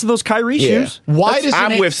for less than those Kyrie shoes. Why does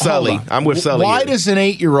I'm with Sully. I'm with Sully. Why here. does an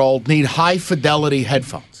 8-year-old need high fidelity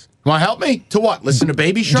headphones? Want to help me? To what? Listen to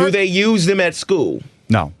Baby Shark? Do they use them at school?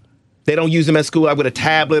 No. They don't use them at school with a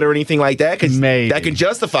tablet or anything like that? Because Maybe. that can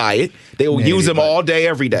justify it. They will use them all day,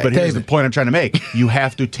 every day. But here's the point I'm trying to make. You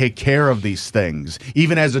have to take care of these things.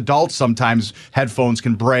 Even as adults, sometimes headphones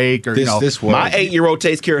can break or, This world, My 8-year-old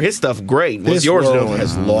takes care of his stuff great. What's this yours world doing?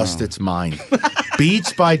 has lost its mind.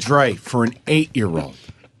 Beats by Dre for an 8-year-old.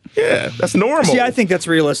 Yeah, that's normal. See, I think that's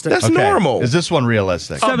realistic. That's Okay. normal. Is this one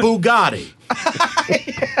realistic? A Bugatti.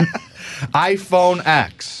 iPhone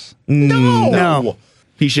X. No.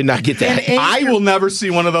 He should not get that. I will never see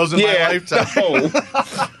one of those in my Yeah, lifetime. no.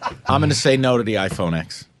 I'm going to say no to the iPhone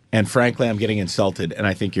X. And frankly, I'm getting insulted, and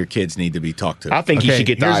I think your kids need to be talked to. I think you should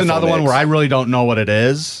get the Here's iPhone another one X. where I really don't know what it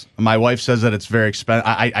is. My wife says that it's very expensive.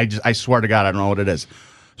 I swear to God, I don't know what it is.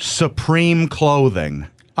 Supreme Clothing.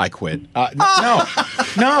 I quit.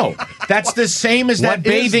 No. That's the same as that What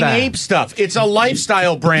is Bathing that? Ape stuff. It's a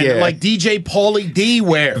lifestyle brand Yeah. like DJ Pauly D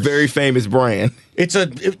wears. Very famous brand. It's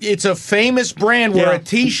a famous brand where Yeah. a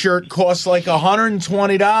T-shirt costs like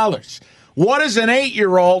 $120. What does an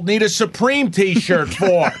 8-year-old need a Supreme T-shirt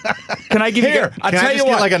for? Can I give Here, you? I'll Can tell I you just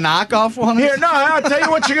what. get like a knockoff one? Here, no, I'll tell you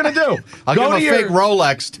what you're gonna do. I'll give him a fake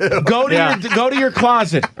Rolex too. Go to your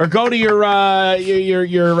closet or go to your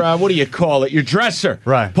what do you call it? Your dresser.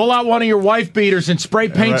 Right. Pull out one of your wife beaters and spray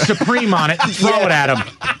paint Supreme on it and throw it at him.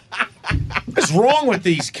 What's wrong with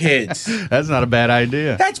these kids? That's not a bad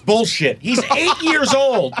idea. That's bullshit. He's 8 years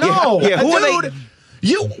old. No, Yeah, who are dude.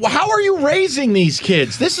 How are you raising these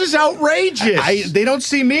kids? This is outrageous. They don't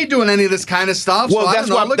see me doing any of this kind of stuff. Well, so I that's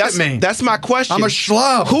don't know. why. Look That's, at me. that's my question. I'm a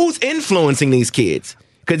schlub. Who's influencing these kids?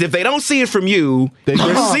 Because if they don't see it from you, they're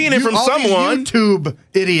seeing it from all these someone. YouTube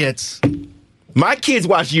idiots. My kids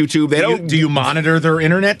watch YouTube. They don't. do you monitor their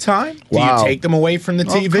internet time? Wow. Do you take them away from the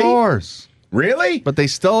TV? Of course. Really? But they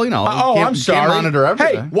still, Oh, can't, I'm sorry. Can't monitor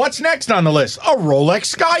everything. Hey, what's next on the list? A Rolex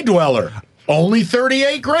Sky Dweller. Only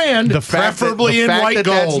 $38,000. Preferably in white that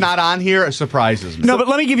gold. that's not on here surprises me. No, but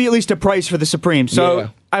let me give you at least a price for the Supreme. So Yeah.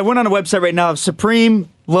 I went on a website right now. Supreme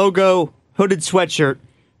logo hooded sweatshirt,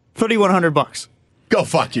 $3,100. Go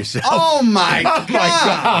fuck yourself. Oh my Oh, my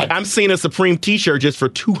God. I'm seeing a Supreme T-shirt just for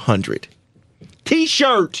 $200.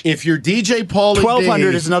 T-shirt. If you're DJ Pauly D,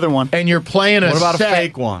 $1,200 is another one. and you're playing What about a set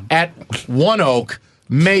fake one? at One Oak,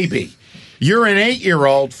 maybe. You're an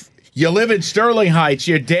 8-year-old. You live in Sterling Heights.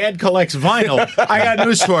 Your dad collects vinyl. I got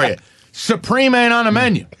news for you. Supreme ain't on the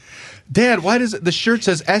menu. Dad, why does the shirt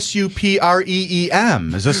says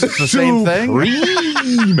SUPREEM? Is this the same thing?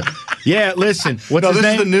 Supreme. Yeah, listen. What's No, his this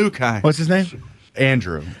name? is the new kind. What's his name?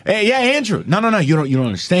 Andrew? Hey, yeah, Andrew. No. You don't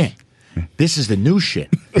understand. This is the new shit.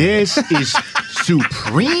 This is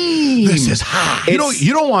Supreme. This is hot.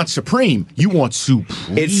 You don't want Supreme. You want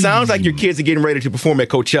Supreme. It sounds like your kids are getting ready to perform at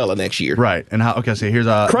Coachella next year. Right. And how? Okay, so here's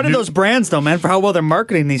a Credit new, those brands, though, man, for how well they're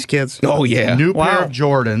marketing these kids. Oh yeah. new pair Wow. of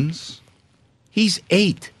Jordans. He's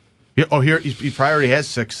 8. Here he probably already has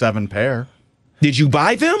 6, 7 pair. Did you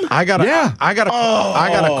buy them? I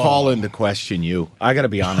gotta call in to question you. I gotta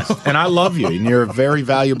be honest, and I love you, and you're a very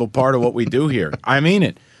valuable part of what we do here. I mean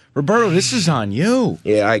it, Roberto. This is on you.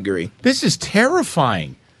 Yeah, I agree. This is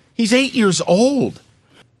terrifying. He's 8 years old.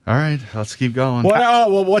 All right, let's keep going.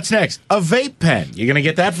 Well, what's next? A vape pen. You gonna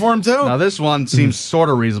get that for him too? Now this one seems sort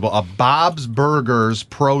of reasonable. A Bob's Burgers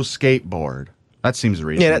Pro skateboard. That seems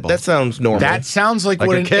reasonable. Yeah, that sounds normal. That sounds like Like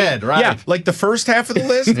what a kid, right? Yeah, like the first half of the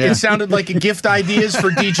list, Yeah. it sounded like a gift ideas for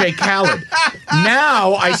DJ Khaled.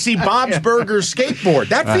 Now I see Bob's Burgers skateboard.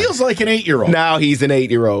 That feels like an 8-year-old. now he's an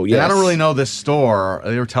 8-year-old. And Yes. I don't really know this store.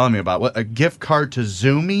 They were telling me about what a gift card to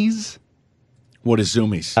Zoomies. What is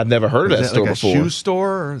Zoomies? I've never heard of that Is it store like before. a shoe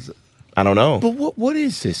store? Or is it... I don't know. But what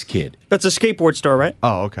is this kid? That's a skateboard store, right?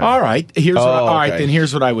 Oh, okay. All right, all right. okay. Then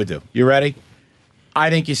here's what I would do. You ready? I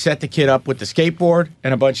think you set the kid up with the skateboard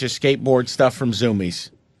and a bunch of skateboard stuff from Zoomies.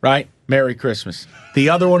 Right? Merry Christmas. The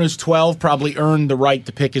other one who's 12 probably earned the right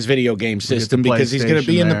to pick his video game Get the system because he's going to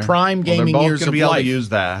be PlayStation in the there. prime Well, they're gaming both years gonna of be able life. to use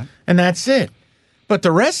that. And that's it. But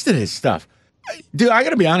the rest of this stuff, Dude, I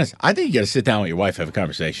got to be honest. I think you got to sit down with your wife, have a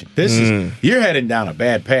conversation. You're heading down a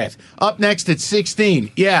bad path. Up next at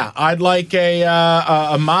 16, yeah, I'd like a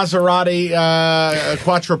Maserati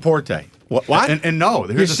Quattroporte. What? And no,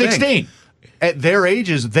 You're here's the 16. thing. At their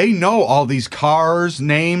ages, they know all these cars,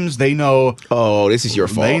 names. They know. Oh, this is your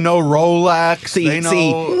fault. They know Rolex. They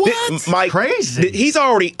know. Mike, Crazy. He's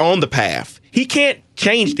already on the path. He can't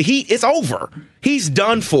change. It's over. He's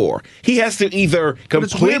done for. He has to either But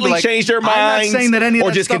it's weird, completely like, change their I'm not minds saying that any of or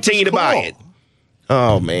that just stuff continue is to buy cool. it.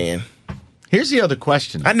 Oh, man. Here's the other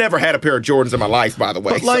question. I never had a pair of Jordans in my life, by the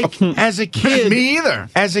way. But like, as a kid, Me either.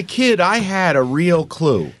 As a kid, I had a real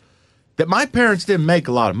clue that my parents didn't make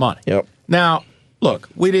a lot of money. Yep. Now, look,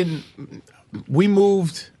 we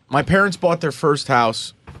moved. My parents bought their first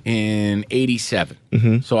house in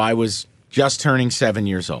 '87, so I was just turning 7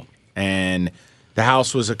 years old, and the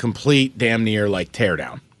house was a complete, damn near like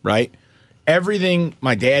teardown. Right. Everything.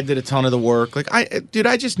 My dad did a ton of the work. Like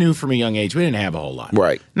I just knew from a young age we didn't have a whole lot.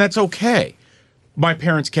 Right. And that's okay. My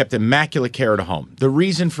parents kept immaculate care at home. The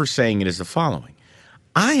reason for saying it is the following.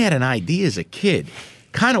 I had an idea as a kid,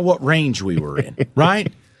 kind of what range we were in, right?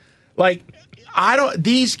 Like,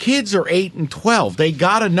 these kids are 8 and 12. They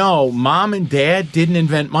got to know mom and dad didn't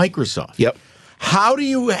invent Microsoft. Yep. How do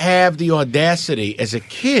you have the audacity as a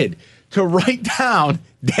kid to write down,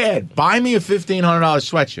 Dad, buy me a $1,500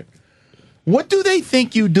 sweatshirt? What do they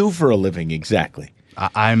think you do for a living exactly?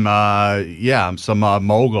 I'm some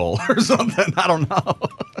mogul or something. I don't know.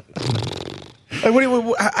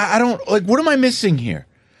 Like, I don't like. What am I missing here?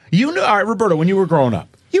 You know, all right, Roberto. When you were growing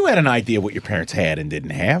up, you had an idea what your parents had and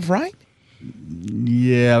didn't have, right?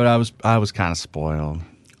 Yeah, but I was kind of spoiled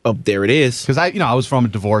Oh, there it is. because I was from a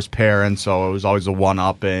divorced parent, so it was always a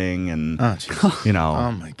one-upping, and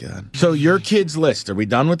Oh my God. So your kids' list. Are we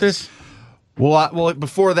done with this? Well,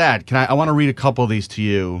 before that, I want to read a couple of these to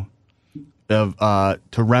you, to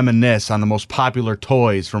reminisce on the most popular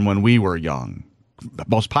toys from when we were young, the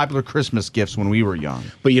most popular Christmas gifts when we were young.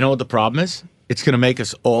 But you know what the problem is? It's going to make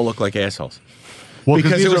us all look like assholes. Well,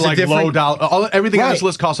 Because these it are was a like different- low dollar. Everything on this Right.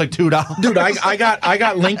 list costs like $2. Dude, I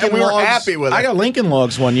got Lincoln And we were Logs. happy with it. I got Lincoln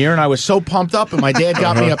Logs one year, and I was so pumped up. And my dad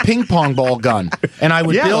got me a ping pong ball gun, and I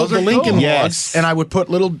would Yeah, build those the are Lincoln cool. Logs, Yes. and I would put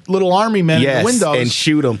little army men in Yes, the windows and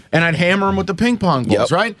shoot 'em. and I'd hammer them with the ping pong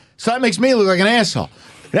balls. Yep. Right, so that makes me look like an asshole.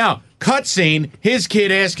 Now, cutscene: his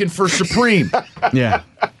kid asking for Supreme Yeah.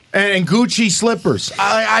 and Gucci slippers.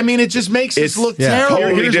 I mean, it just makes us It's- look yeah. terrible.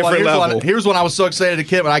 Totally different level. Here's when I was so excited as a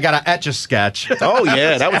kid when I got an Etch-a-Sketch. Oh,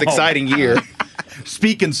 yeah. That was an exciting year.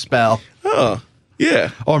 Speak and spell. Yeah.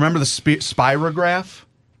 Oh, remember the spirograph?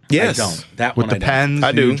 Yes. I don't. That With one the I don't. pens, I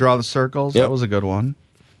you do. draw the circles. Yep. That was a good one.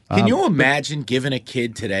 Can you imagine giving a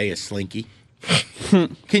kid today a Slinky?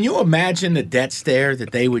 Can you imagine the debt stare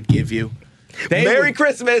that they would give you? Merry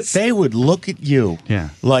Christmas. They would look at you, Yeah.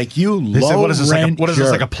 like you They said, low what is this? rent What is this?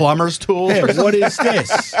 jerk. Like a plumber's tool? Hey, what is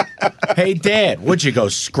this? Hey, Dad, would you go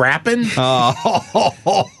scrapping?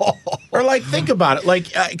 Or like, think about it, like,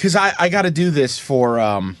 because I got to do this for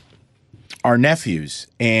our nephews,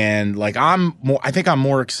 and like I think I'm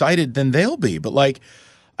more excited than they'll be. But like,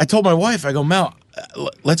 I told my wife, I go, Mel,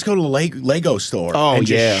 let's go to the Lego store and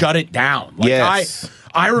yeah. just shut it down. Like, Yes.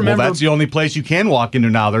 I Well, remember. that's the only place you can walk into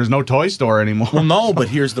now. There's no toy store anymore. Well, no, but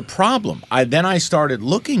here's the problem. I started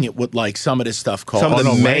looking at what like some of this stuff costs. Some of the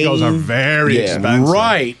Oh, no, Legos are main- very Yeah. expensive.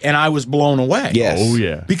 Right, and I was blown away. Yes. Oh,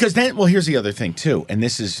 yeah. Because then, well, here's the other thing too, and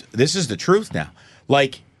this is the truth now.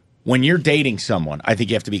 Like when you're dating someone, I think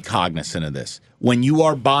you have to be cognizant of this. When you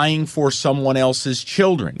are buying for someone else's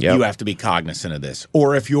children, Yep. you have to be cognizant of this.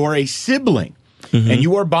 Or if you're a sibling Mm-hmm. and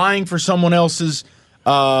you are buying for someone else's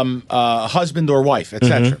husband or wife,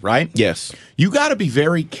 etc., right? Yes. You got to be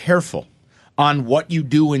very careful on what you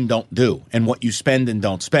do and don't do and what you spend and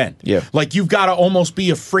don't spend. Yeah. Like you've got to almost be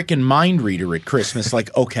a freaking mind reader at Christmas.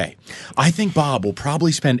 Like, okay, I think Bob will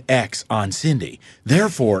probably spend X on Cindy.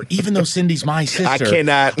 Therefore, even though Cindy's my sister,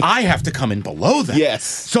 cannot- I have to come in below that. Yes.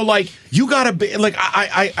 So like you got to be like,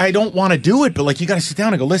 I don't want to do it, but like you got to sit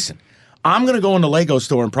down and go, listen, I'm going to go in the Lego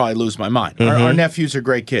store and probably lose my mind. Our nephews are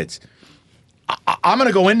great kids. I'm going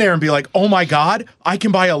to go in there and be like, oh my God, I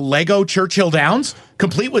can buy a Lego Churchill Downs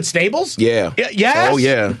complete with stables? Yeah. Yes? Oh,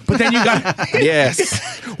 yeah. But then you got.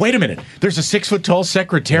 Yes. Wait a minute. There's a 6-foot-tall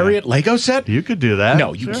Secretariat Lego set? You could do that.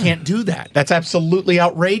 No, you Sure. can't do that. That's absolutely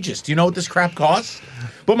outrageous. Do you know what this crap costs?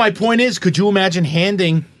 But my point is, could you imagine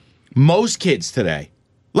handing most kids today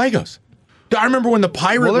Legos? I remember when the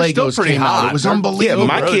pirate Well, they're still Legos pretty came out. hot. It was They're- Yeah, unbelievable.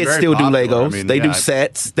 my really kids very still do popular. Legos. I mean, they do yeah.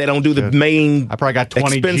 sets. They don't do the main. I probably got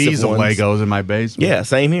 20 expensive G's of ones. Legos in my basement. Yeah,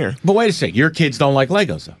 same here. But wait a second, your kids don't like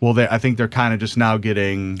Legos though. Well, I think they're kind of just now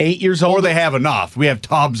getting 8 years old, or they have enough. We have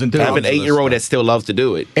tubs and I tubs. have an of this 8-year-old that stuff. still loves to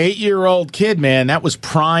do it. 8-year-old kid, man. That was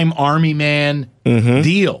prime Army man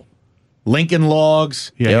deal. Lincoln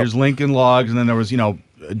Logs. Yeah, here's Lincoln Logs, and then there was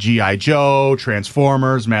G.I. Joe,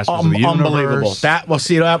 Transformers, Masters of the Universe. Unbelievable.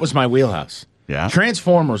 That was my wheelhouse. Yeah.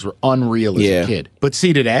 Transformers were unreal as a kid. But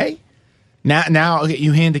see today, now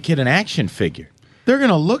you hand the kid an action figure. They're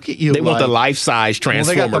gonna look at you. They want the life-size Well, they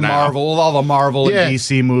Transformer got the now. Marvel, all the Marvel Yeah. and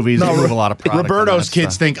DC movies. They move a lot of product. Roberto's on that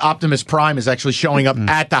kids stuff. think Optimus Prime is actually showing up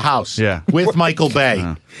at the house Yeah. with Michael Bay.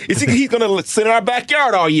 You think he's going to sit in our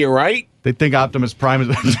backyard all year, right? They think Optimus Prime is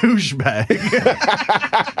a douchebag.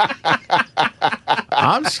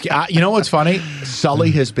 You know what's funny?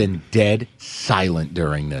 Sully has been dead silent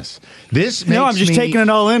during this. This No, I'm makes just me- taking it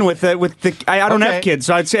all in with the. I don't Okay. have kids,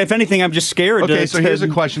 so I'd say if anything, I'm just scared. Okay, to, so here's a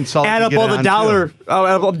question, Sully, Add to up get all the on,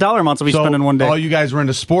 dollar amounts I'll be spending one day. all you guys were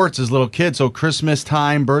into sports as little kids. So Christmas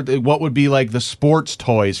time, birthday, what would be like the sports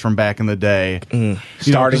toys from back in the day?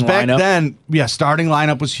 Starting back lineup. then, starting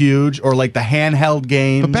lineup was huge, or like the handheld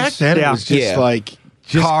games. But back then, it Yeah. was just Yeah. like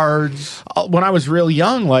cards. when I was real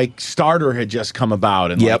young, like Starter had just come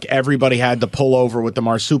about, and Yep. like everybody had the pullover with the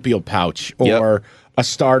marsupial pouch or a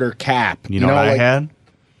starter cap. You know what I like had?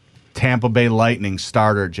 Tampa Bay Lightning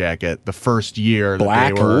starter jacket the first year that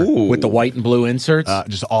black they were Ooh. with the white and blue inserts.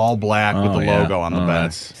 just all black with Oh, the yeah. logo on the Oh, back.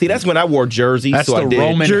 that's- See, that's when I wore jerseys. That's so the I did.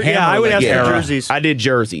 Roman Yeah, I would ask Hammerling for era. jerseys. I did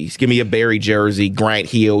jerseys. Give me a Barry jersey, Grant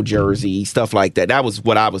Hill jersey, stuff like that. That was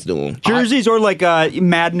what I was doing. Jerseys or like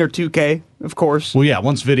Madden or 2K, of course. Well, yeah,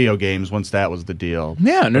 once that was the deal.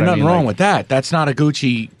 Yeah, But there's I nothing mean, wrong like, with that. That's not a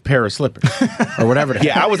Gucci pair of slippers or whatever.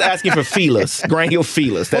 Yeah, I was asking for Feelers, Grant Hill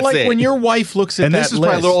Feelers. That's But like it. when your wife looks at And that this is list,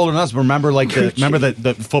 probably a little older than us. Remember, like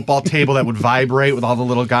the football table that would vibrate with all the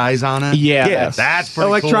little guys on it. yeah, Yeah. That's pretty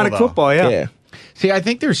Electronic cool, though. football, yeah. yeah. See, I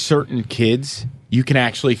think there's certain kids you can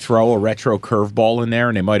actually throw a retro curveball in there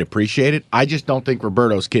and they might appreciate it. I just don't think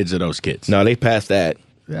Roberto's kids are those kids. No, they passed that.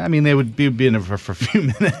 I mean, they would be in it for a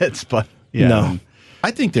few minutes, but yeah. No.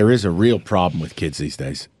 I think there is a real problem with kids these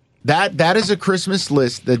days. That is a Christmas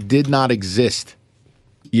list that did not exist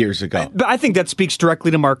years ago. But I think that speaks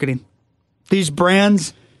directly to marketing. These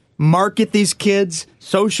brands market these kids,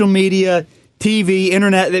 social media, TV,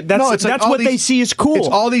 internet. That's all what these- they see as cool. It's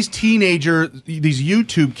all these these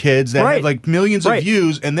YouTube kids that Right. have like millions of Right.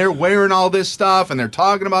 views, and they're wearing all this stuff, and they're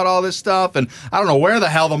talking about all this stuff, and I don't know where the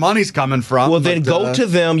hell the money's coming from. Well, then but, go to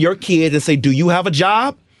them, your kids, and say, "Do you have a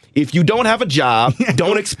job? If you don't have a job,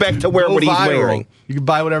 don't expect to wear go what he's viral. wearing. You can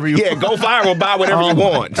buy whatever you Yeah, want. go viral, buy whatever you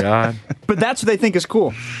want." God. But that's what they think is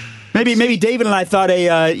cool. Maybe David and I thought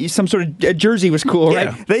some sort of a jersey was cool, Yeah.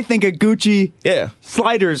 right? They think a Gucci Yeah.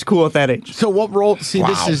 slider is cool at that age. So what role? See,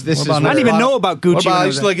 this Wow. is What about I didn't even know about Gucci What when I about I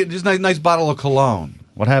was used to like just a nice bottle of cologne?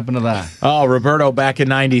 What happened to that? Oh, Roberto back in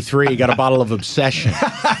 '93 got a bottle of Obsession.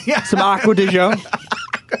 Some Aqua de Jo.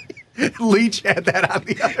 Leach had that on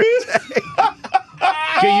the other day.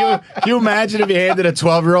 Can you imagine if you handed a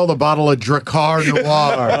 12-year-old a bottle of Dracar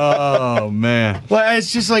Noir? Oh man, Well,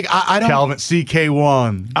 it's just like I don't. Calvin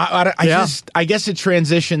CK1. I guess it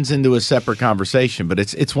transitions into a separate conversation, but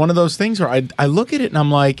it's one of those things where I look at it and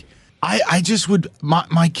I'm like, I just would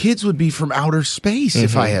my kids would be from outer space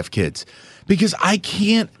if I have kids, because I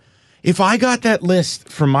can't. If I got that list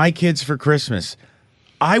for my kids for Christmas,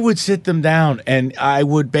 I would sit them down and I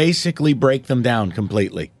would basically break them down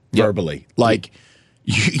completely verbally, like.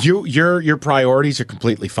 Your priorities are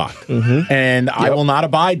completely fucked, and I will not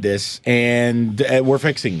abide this. And we're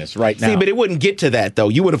fixing this right now. See, but it wouldn't get to that though.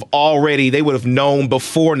 You would have they would have known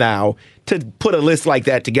before now to put a list like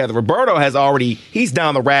that together. Roberto he's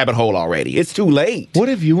down the rabbit hole already. It's too late. What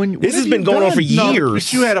have you and This has been going on for No, years.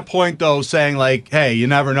 but you had a point though, saying like, "Hey, you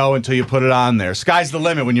never know until you put it on there. Sky's the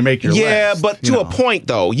limit when you make your Yeah, list." but you to a know. point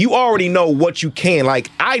though, you already know what you can. Like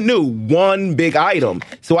I knew one big item,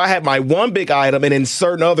 so I had my one big item, and then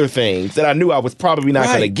certain other things that I knew I was probably not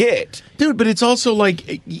going to Right. get. dude. But it's also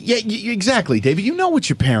like, exactly, David. You know what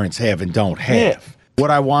your parents have and don't have. Yeah.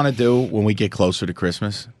 What I want to do when we get closer to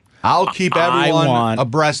Christmas, I'll keep I everyone want-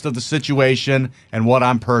 abreast of the situation and what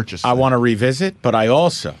I'm purchasing. I want to revisit, but I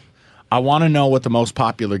want to know what the most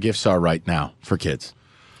popular gifts are right now for kids.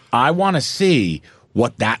 I want to see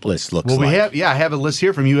what that list looks Well, like. I have a list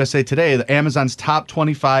here from USA Today, the Amazon's top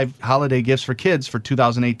 25 holiday gifts for kids for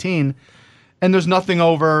 2018, and there's nothing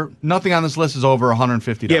on this list is over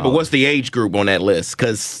 $150. Yeah, but what's the age group on that list?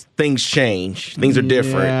 Because things change, things are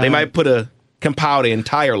different. Yeah. They might compile the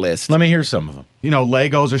entire list. Let me hear some of them.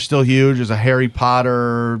 Legos are still huge. There's a Harry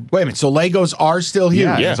Potter. Wait a minute. So Legos are still huge?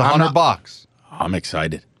 Yeah, it's $100. I'm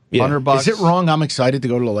excited. Yeah. $100. Is it wrong? I'm excited to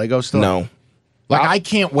go to the Lego store. No. I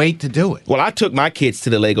can't wait to do it. Well, I took my kids to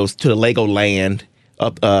the Legoland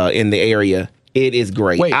up in the area. It is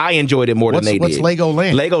great. Wait, I enjoyed it more than they did. What's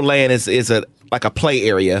Legoland? Legoland is like a play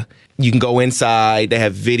area. You can go inside. They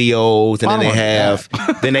have videos, and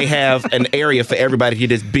then they have an area for everybody to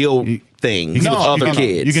just build things with other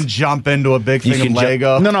kids. You can jump into a big thing of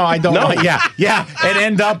Lego. No, I don't. Yeah, and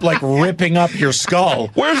end up like ripping up your skull.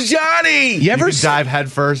 Where's Johnny? You ever You can dive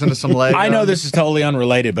headfirst into some Lego. I know this is totally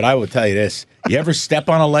unrelated, but I will tell you this. You ever step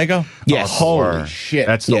on a Lego? Yes. Holy shit.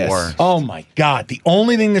 That's the Yes. worst. Oh my God. The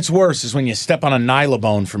only thing that's worse is when you step on a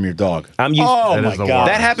nylabone from your dog. I'm used. Oh That my is the God.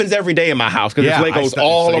 worst. That happens every day in my house because Yeah, there's Legos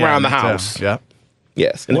all around the house. Yeah.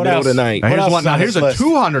 Yes, in the What middle else? of the night. Now What here's else one. is Now on here's this a list?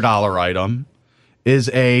 $200 item. Is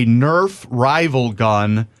a Nerf rival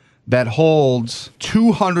gun that holds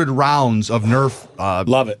 200 rounds of Nerf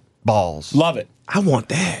Love it. balls. Love it. I want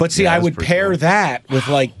that. But see, Yeah, I that's would pretty pair cool. that with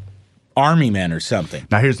like Army Men or something.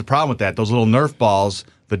 Now here's the problem with that. Those little Nerf balls,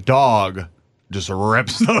 the dog just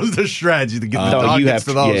rips those to shreds. The dog you gets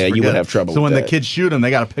have- to those. yeah, you forget would it. have trouble So with when the that. kids shoot them,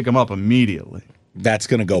 they got to pick them up immediately. That's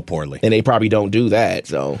going to go poorly. And they probably don't do that.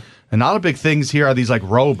 So And other big things here are these like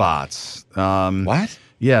robots. What?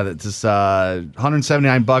 Yeah, that's this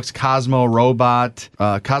 $179 Cosmo robot.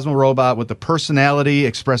 Cosmo robot with the personality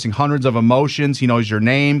expressing hundreds of emotions. He knows your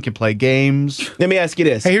name, can play games. let me ask you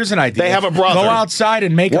this. Hey, here's an idea. They have a brother. Go outside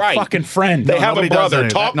and make Right. a fucking friend. They have a Nobody does brother.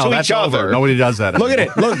 that. Talk No, to that's each over. other. Nobody does that. Look at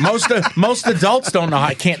it. Look, most adults don't know how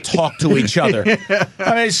I can't talk to each other.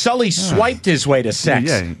 I mean, Sully swiped his way to sex.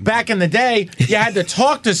 Yeah. Back in the day, you had to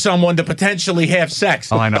talk to someone to potentially have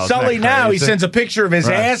sex. Oh, I know. Isn't Sully that now, he crazy? sends a picture of his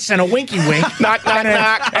Right. ass and a winky wink. Knock, knock,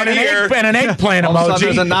 knock. And I'm here. an eggplant All of a sudden emoji.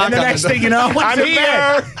 there's a knock And the on the next door. thing you know, I'm it's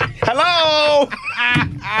here. Hello.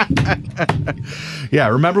 Yeah,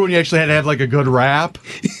 remember when you actually had to have like a good rap?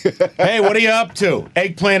 Hey, what are you up to?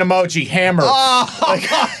 Eggplant emoji, hammer.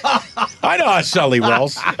 I know how Sully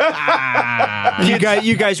rolls.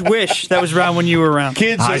 You guys wish that was around when you were around.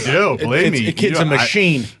 Kids, I do, believe me. A kid's You a know,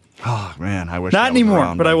 machine. Oh man, I wish. Not that was anymore,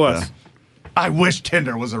 around but I back was. then. I wish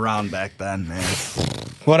Tinder was around back then, man.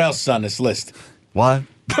 What else is on this list? What?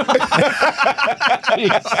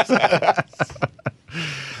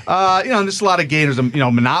 There's a lot of games.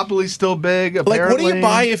 Monopoly's still big. Like, what do Apparently. you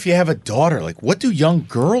buy if you have a daughter? Like, what do young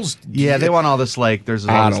girls do? Yeah, they want all this there's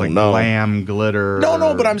all I this don't know. glam glitter.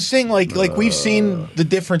 No, but I'm saying like we've seen the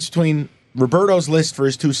difference between Roberto's list for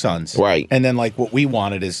his two sons, Right. and then like what we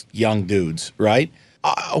wanted as young dudes, right?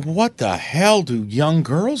 What the hell do young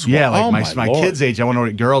girls want? Yeah, like Oh, my Lord. kids' age, I wonder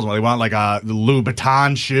what girls want. They want like the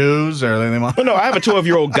Louboutin shoes, or they want. Well, no, I have a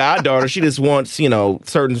 12-year-old goddaughter. She just wants,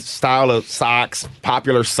 certain style of socks,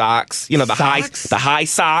 popular socks. The Socks? high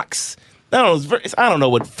socks. I don't know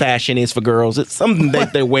what fashion is for girls. It's something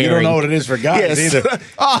that they're You wearing. don't know what it is for guys Yes. either.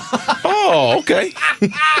 Oh, okay.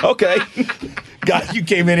 Okay. God, you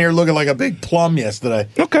came in here looking like a big plum yesterday.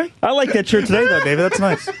 Okay. I like that shirt today, though, David. That's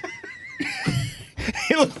nice.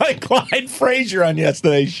 You look like Clyde Frazier on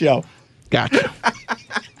yesterday's show. Gotcha.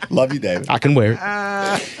 Love you, David. I can wear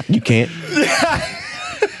it. You can't.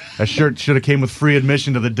 That shirt should have came with free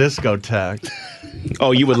admission to the discotheque.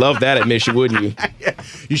 Oh, you would love that admission, wouldn't you?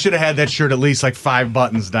 You should have had that shirt at least like 5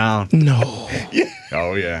 buttons down. No.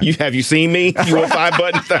 Oh yeah. Have you seen me? You want 5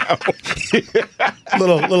 buttons down?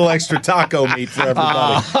 little extra taco meat for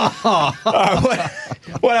everybody.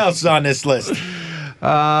 What else is on this list?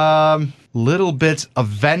 Little Bits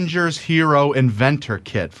Avengers Hero Inventor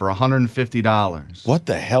Kit for $150. What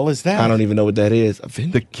the hell is that? I don't even know what that is.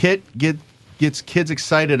 The kit gets kids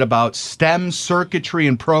excited about STEM circuitry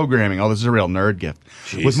and programming. Oh, this is a real nerd gift.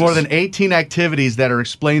 With more than 18 activities that are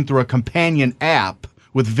explained through a companion app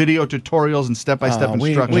with video tutorials and step-by-step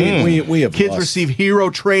instructions. We have Kids lost, receive hero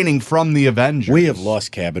training from the Avengers. we have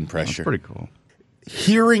lost cabin pressure. Pretty cool.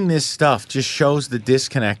 Hearing this stuff just shows the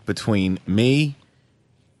disconnect between me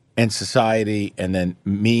and society and then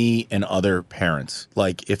me and other parents.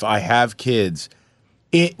 Like, if I have kids,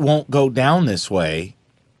 it won't go down this way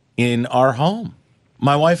in our home.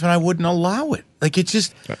 My wife and I wouldn't allow it. Like, it's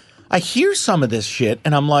just, I hear some of this shit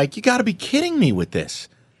and I'm like, you got to be kidding me with this.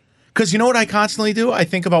 Because you know what I constantly do? I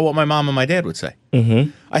think about what my mom and my dad would say.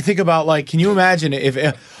 Mm-hmm. I think about, like, can you imagine if,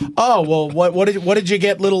 oh, well, what did you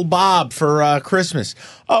get little Bob for Christmas?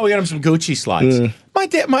 Oh, we got him some Gucci slides.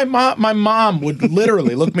 My mom would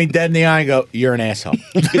literally look me dead in the eye and go, "You're an asshole."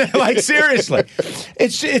 Like, seriously,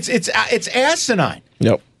 it's asinine.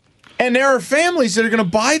 Nope. And there are families that are going to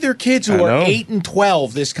buy their kids who are 8 and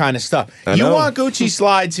 12 this kind of stuff. You want Gucci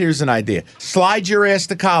slides? Here's an idea. Slide your ass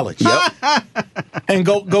to college. Yep. And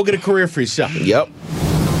go get a career for yourself. Yep.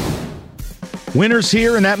 Winter's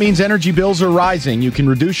here, and that means energy bills are rising. You can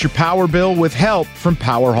reduce your power bill with help from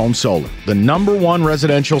Power Home Solar, the #1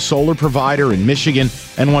 residential solar provider in Michigan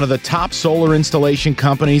and one of the top solar installation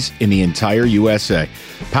companies in the entire USA.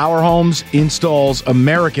 Power Homes installs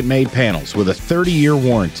American-made panels with a 30-year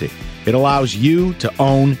warranty. It allows you to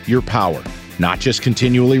own your power, not just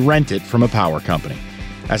continually rent it from a power company.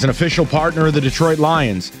 As an official partner of the Detroit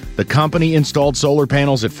Lions, the company installed solar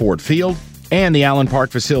panels at Ford Field and the Allen Park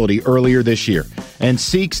facility earlier this year, and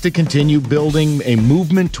seeks to continue building a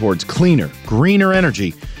movement towards cleaner, greener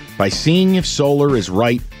energy by seeing if solar is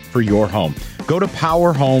right for your home. Go to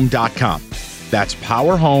powerhome.com. That's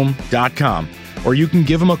powerhome.com. Or you can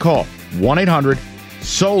give them a call,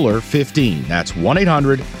 1-800-SOLAR-15. That's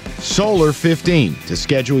 1-800-SOLAR-15 to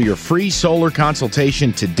schedule your free solar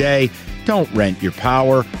consultation today. Don't rent your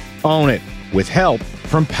power, own it with help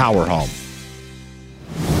from Power Home.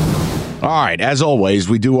 All right, as always,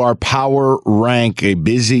 we do our power rank, a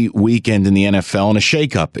busy weekend in the NFL and a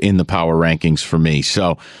shakeup in the power rankings for me.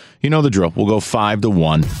 So, you know the drill. We'll go 5 to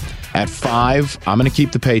 1. At 5, I'm going to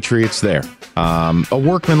keep the Patriots there. A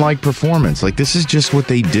workmanlike performance. Like, this is just what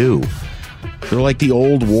they do. They're like the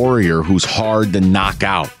old warrior who's hard to knock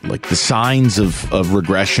out. Like, the signs of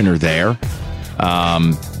regression are there.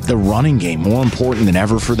 The running game, more important than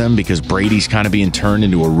ever for them because Brady's kind of being turned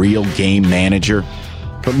into a real game manager.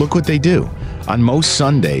 But look what they do. On most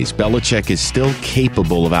Sundays, Belichick is still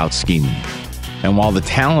capable of out-scheming. And while the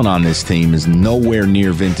talent on this team is nowhere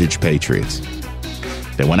near vintage Patriots,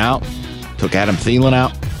 they went out, took Adam Thielen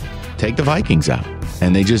out, take the Vikings out,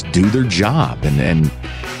 and they just do their job. And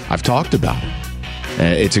I've talked about it.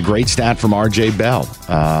 It's a great stat from R.J. Bell,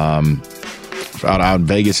 out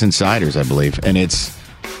Vegas Insiders, I believe. And it's,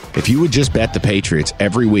 if you would just bet the Patriots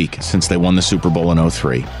every week since they won the Super Bowl in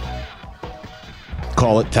 2003,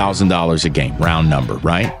 call it $1,000 a game, round number,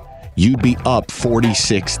 right? You'd be up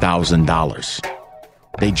 $46,000.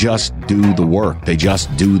 They just do the work. They just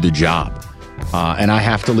do the job. And I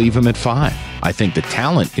have to leave him at 5. I think the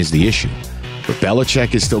talent is the issue. But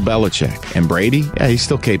Belichick is still Belichick. And Brady, yeah, he's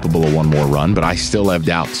still capable of one more run, but I still have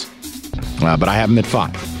doubts. But I have him at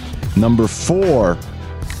 5. Number 4,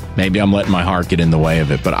 maybe I'm letting my heart get in the way of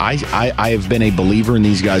it, but I have been a believer in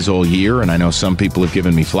these guys all year, and I know some people have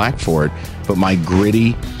given me flack for it, but my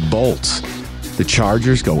gritty Bolts. The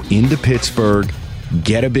Chargers go into Pittsburgh,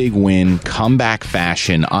 get a big win, comeback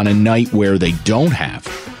fashion on a night where they don't have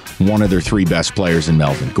one of their 3 best players in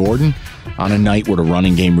Melvin Gordon, on a night where the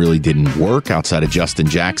running game really didn't work outside of Justin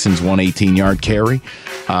Jackson's 118-yard carry,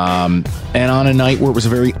 and on a night where it was a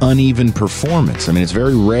very uneven performance. I mean, it's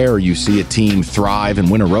very rare you see a team thrive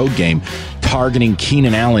and win a road game targeting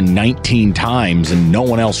Keenan Allen 19 times and no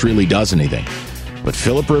one else really does anything. But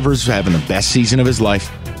Phillip Rivers is having the best season of his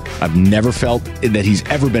life. I've never felt that he's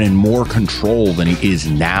ever been in more control than he is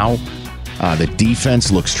now. The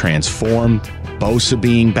defense looks transformed. Bosa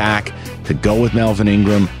being back to go with Melvin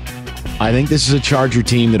Ingram. I think this is a Charger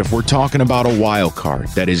team that if we're talking about a wild card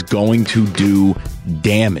that is going to do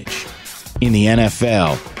damage in the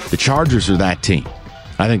NFL, the Chargers are that team.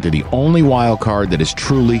 I think they're the only wild card that is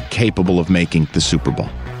truly capable of making the Super Bowl.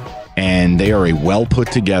 And they are a well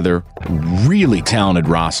put together, really talented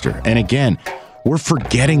roster. And again, we're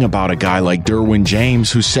forgetting about a guy like Derwin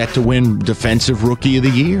James who's set to win Defensive Rookie of the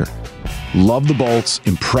Year. Love the Bolts.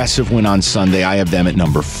 Impressive win on Sunday. I have them at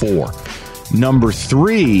number 4. Number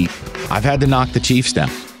 3, I've had to knock the Chiefs down.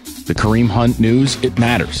 The Kareem Hunt news, it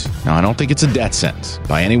matters. Now, I don't think it's a death sentence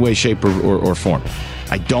by any way, shape, or form.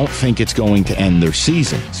 I don't think it's going to end their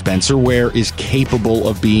season. Spencer Ware is capable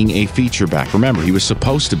of being a feature back. Remember, he was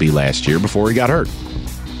supposed to be last year before he got hurt.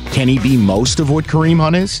 Can he be most of what Kareem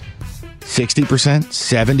Hunt is? 60%?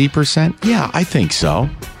 70%? Yeah, I think so.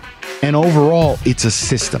 And overall, it's a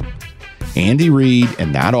system. Andy Reid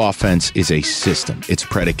and that offense is a system. It's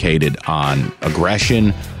predicated on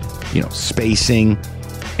aggression, spacing,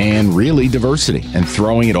 and really diversity and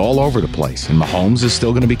throwing it all over the place. And Mahomes is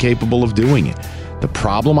still going to be capable of doing it. The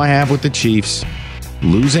problem I have with the Chiefs,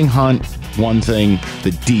 losing Hunt, one thing,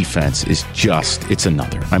 the defense is it's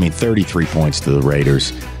another. I mean, 33 points to the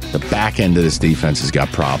Raiders. The back end of this defense has got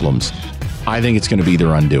problems. I think it's going to be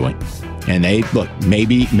their undoing. And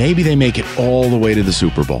maybe they make it all the way to the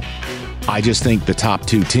Super Bowl. I just think the top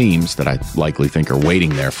 2 teams that I likely think are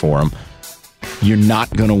waiting there for them, you're not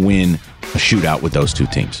going to win a shootout with those 2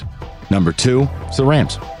 teams. Number 2 is the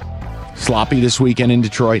Rams. Sloppy this weekend in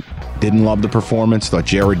Detroit. Didn't love the performance. Thought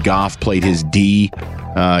Jared Goff played his D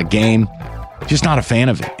game. Just not a fan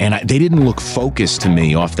of it. And they didn't look focused to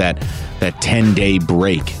me off that 10-day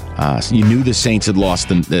break. So you knew the Saints had lost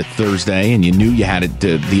the Thursday, and you knew you had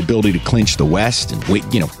the ability to clinch the West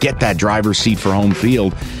and get that driver's seat for home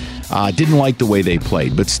field. Didn't like the way they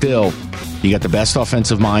played, but still, you got the best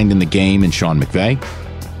offensive mind in the game in Sean McVay.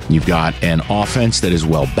 You've got an offense that is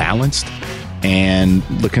well balanced, and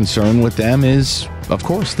the concern with them is, of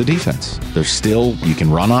course, the defense. They're still, you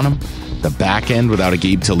can run on them. The back end without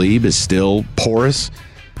Aqib Talib is still porous.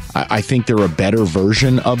 I think they're a better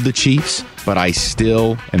version of the Chiefs, but I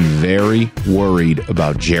still am very worried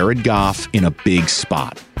about Jared Goff in a big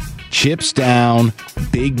spot. Chips down,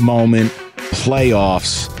 big moment,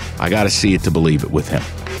 playoffs. I got to see it to believe it with him.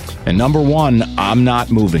 And number one, I'm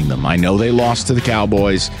not moving them. I know they lost to the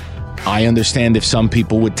Cowboys. I understand if some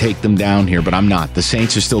people would take them down here, but I'm not. The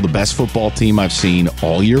Saints are still the best football team I've seen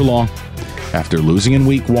all year long. After losing in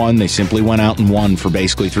week 1, they simply went out and won for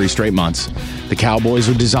basically 3 straight months. The Cowboys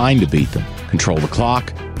are designed to beat them. Control the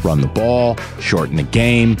clock, run the ball, shorten the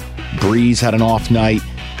game. Breeze had an off night.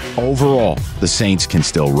 Overall, the Saints can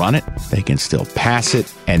still run it, they can still pass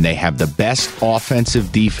it, and they have the best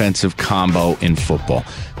offensive-defensive combo in football.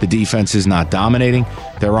 The defense is not dominating.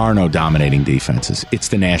 There are no dominating defenses. It's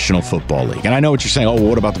the National Football League. And I know what you're saying. Oh, well,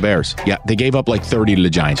 what about the Bears? Yeah, they gave up like 30 to the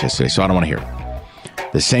Giants yesterday, so I don't want to hear it.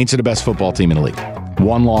 The Saints are the best football team in the league.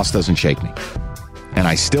 One loss doesn't shake me. And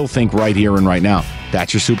I still think right here and right now,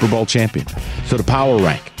 that's your Super Bowl champion. So the power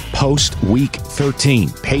rank, post week 13,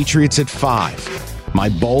 Patriots at 5, my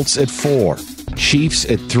Bolts at 4, Chiefs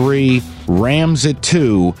at 3, Rams at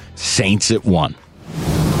 2, Saints at 1.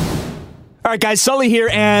 All right, guys, Sully here,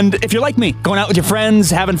 and if you're like me, going out with your friends,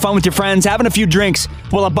 having fun with your friends, having a few drinks,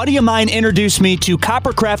 well, a buddy of mine introduced me to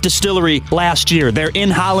Coppercraft Distillery last year. They're in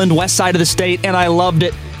Holland, west side of the state, and I loved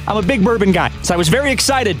it. I'm a big bourbon guy, so I was very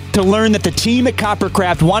excited to learn that the team at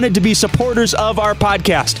Coppercraft wanted to be supporters of our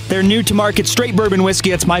podcast. Their new-to-market straight bourbon whiskey,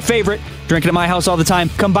 it's my favorite, drink it at my house all the time,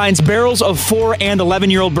 combines barrels of 4- and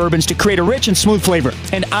 11-year-old bourbons to create a rich and smooth flavor.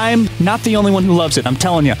 And I'm not the only one who loves it, I'm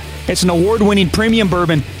telling you. It's an award-winning premium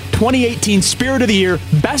bourbon, 2018 Spirit of the Year,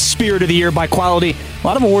 Best Spirit of the Year by Quality. A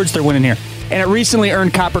lot of awards they're winning here. And it recently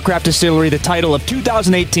earned Coppercraft Distillery the title of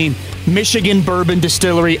 2018 Michigan Bourbon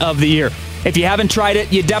Distillery of the Year. If you haven't tried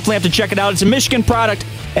it, you definitely have to check it out. It's a Michigan product,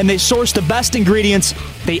 and they source the best ingredients.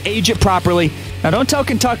 They age it properly. Now, don't tell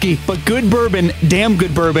Kentucky, but good bourbon, damn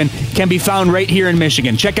good bourbon, can be found right here in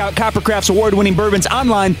Michigan. Check out Coppercraft's award-winning bourbons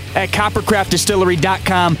online at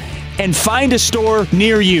coppercraftdistillery.com. and find a store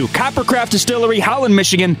near you. Coppercraft Distillery, Holland,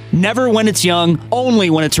 Michigan. Never when it's young, only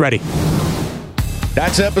when it's ready.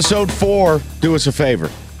 That's episode 4. Do us a favor.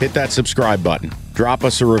 Hit that subscribe button. Drop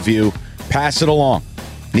us a review. Pass it along.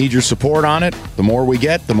 Need your support on it. The more we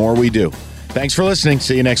get, the more we do. Thanks for listening.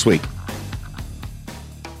 See you next week.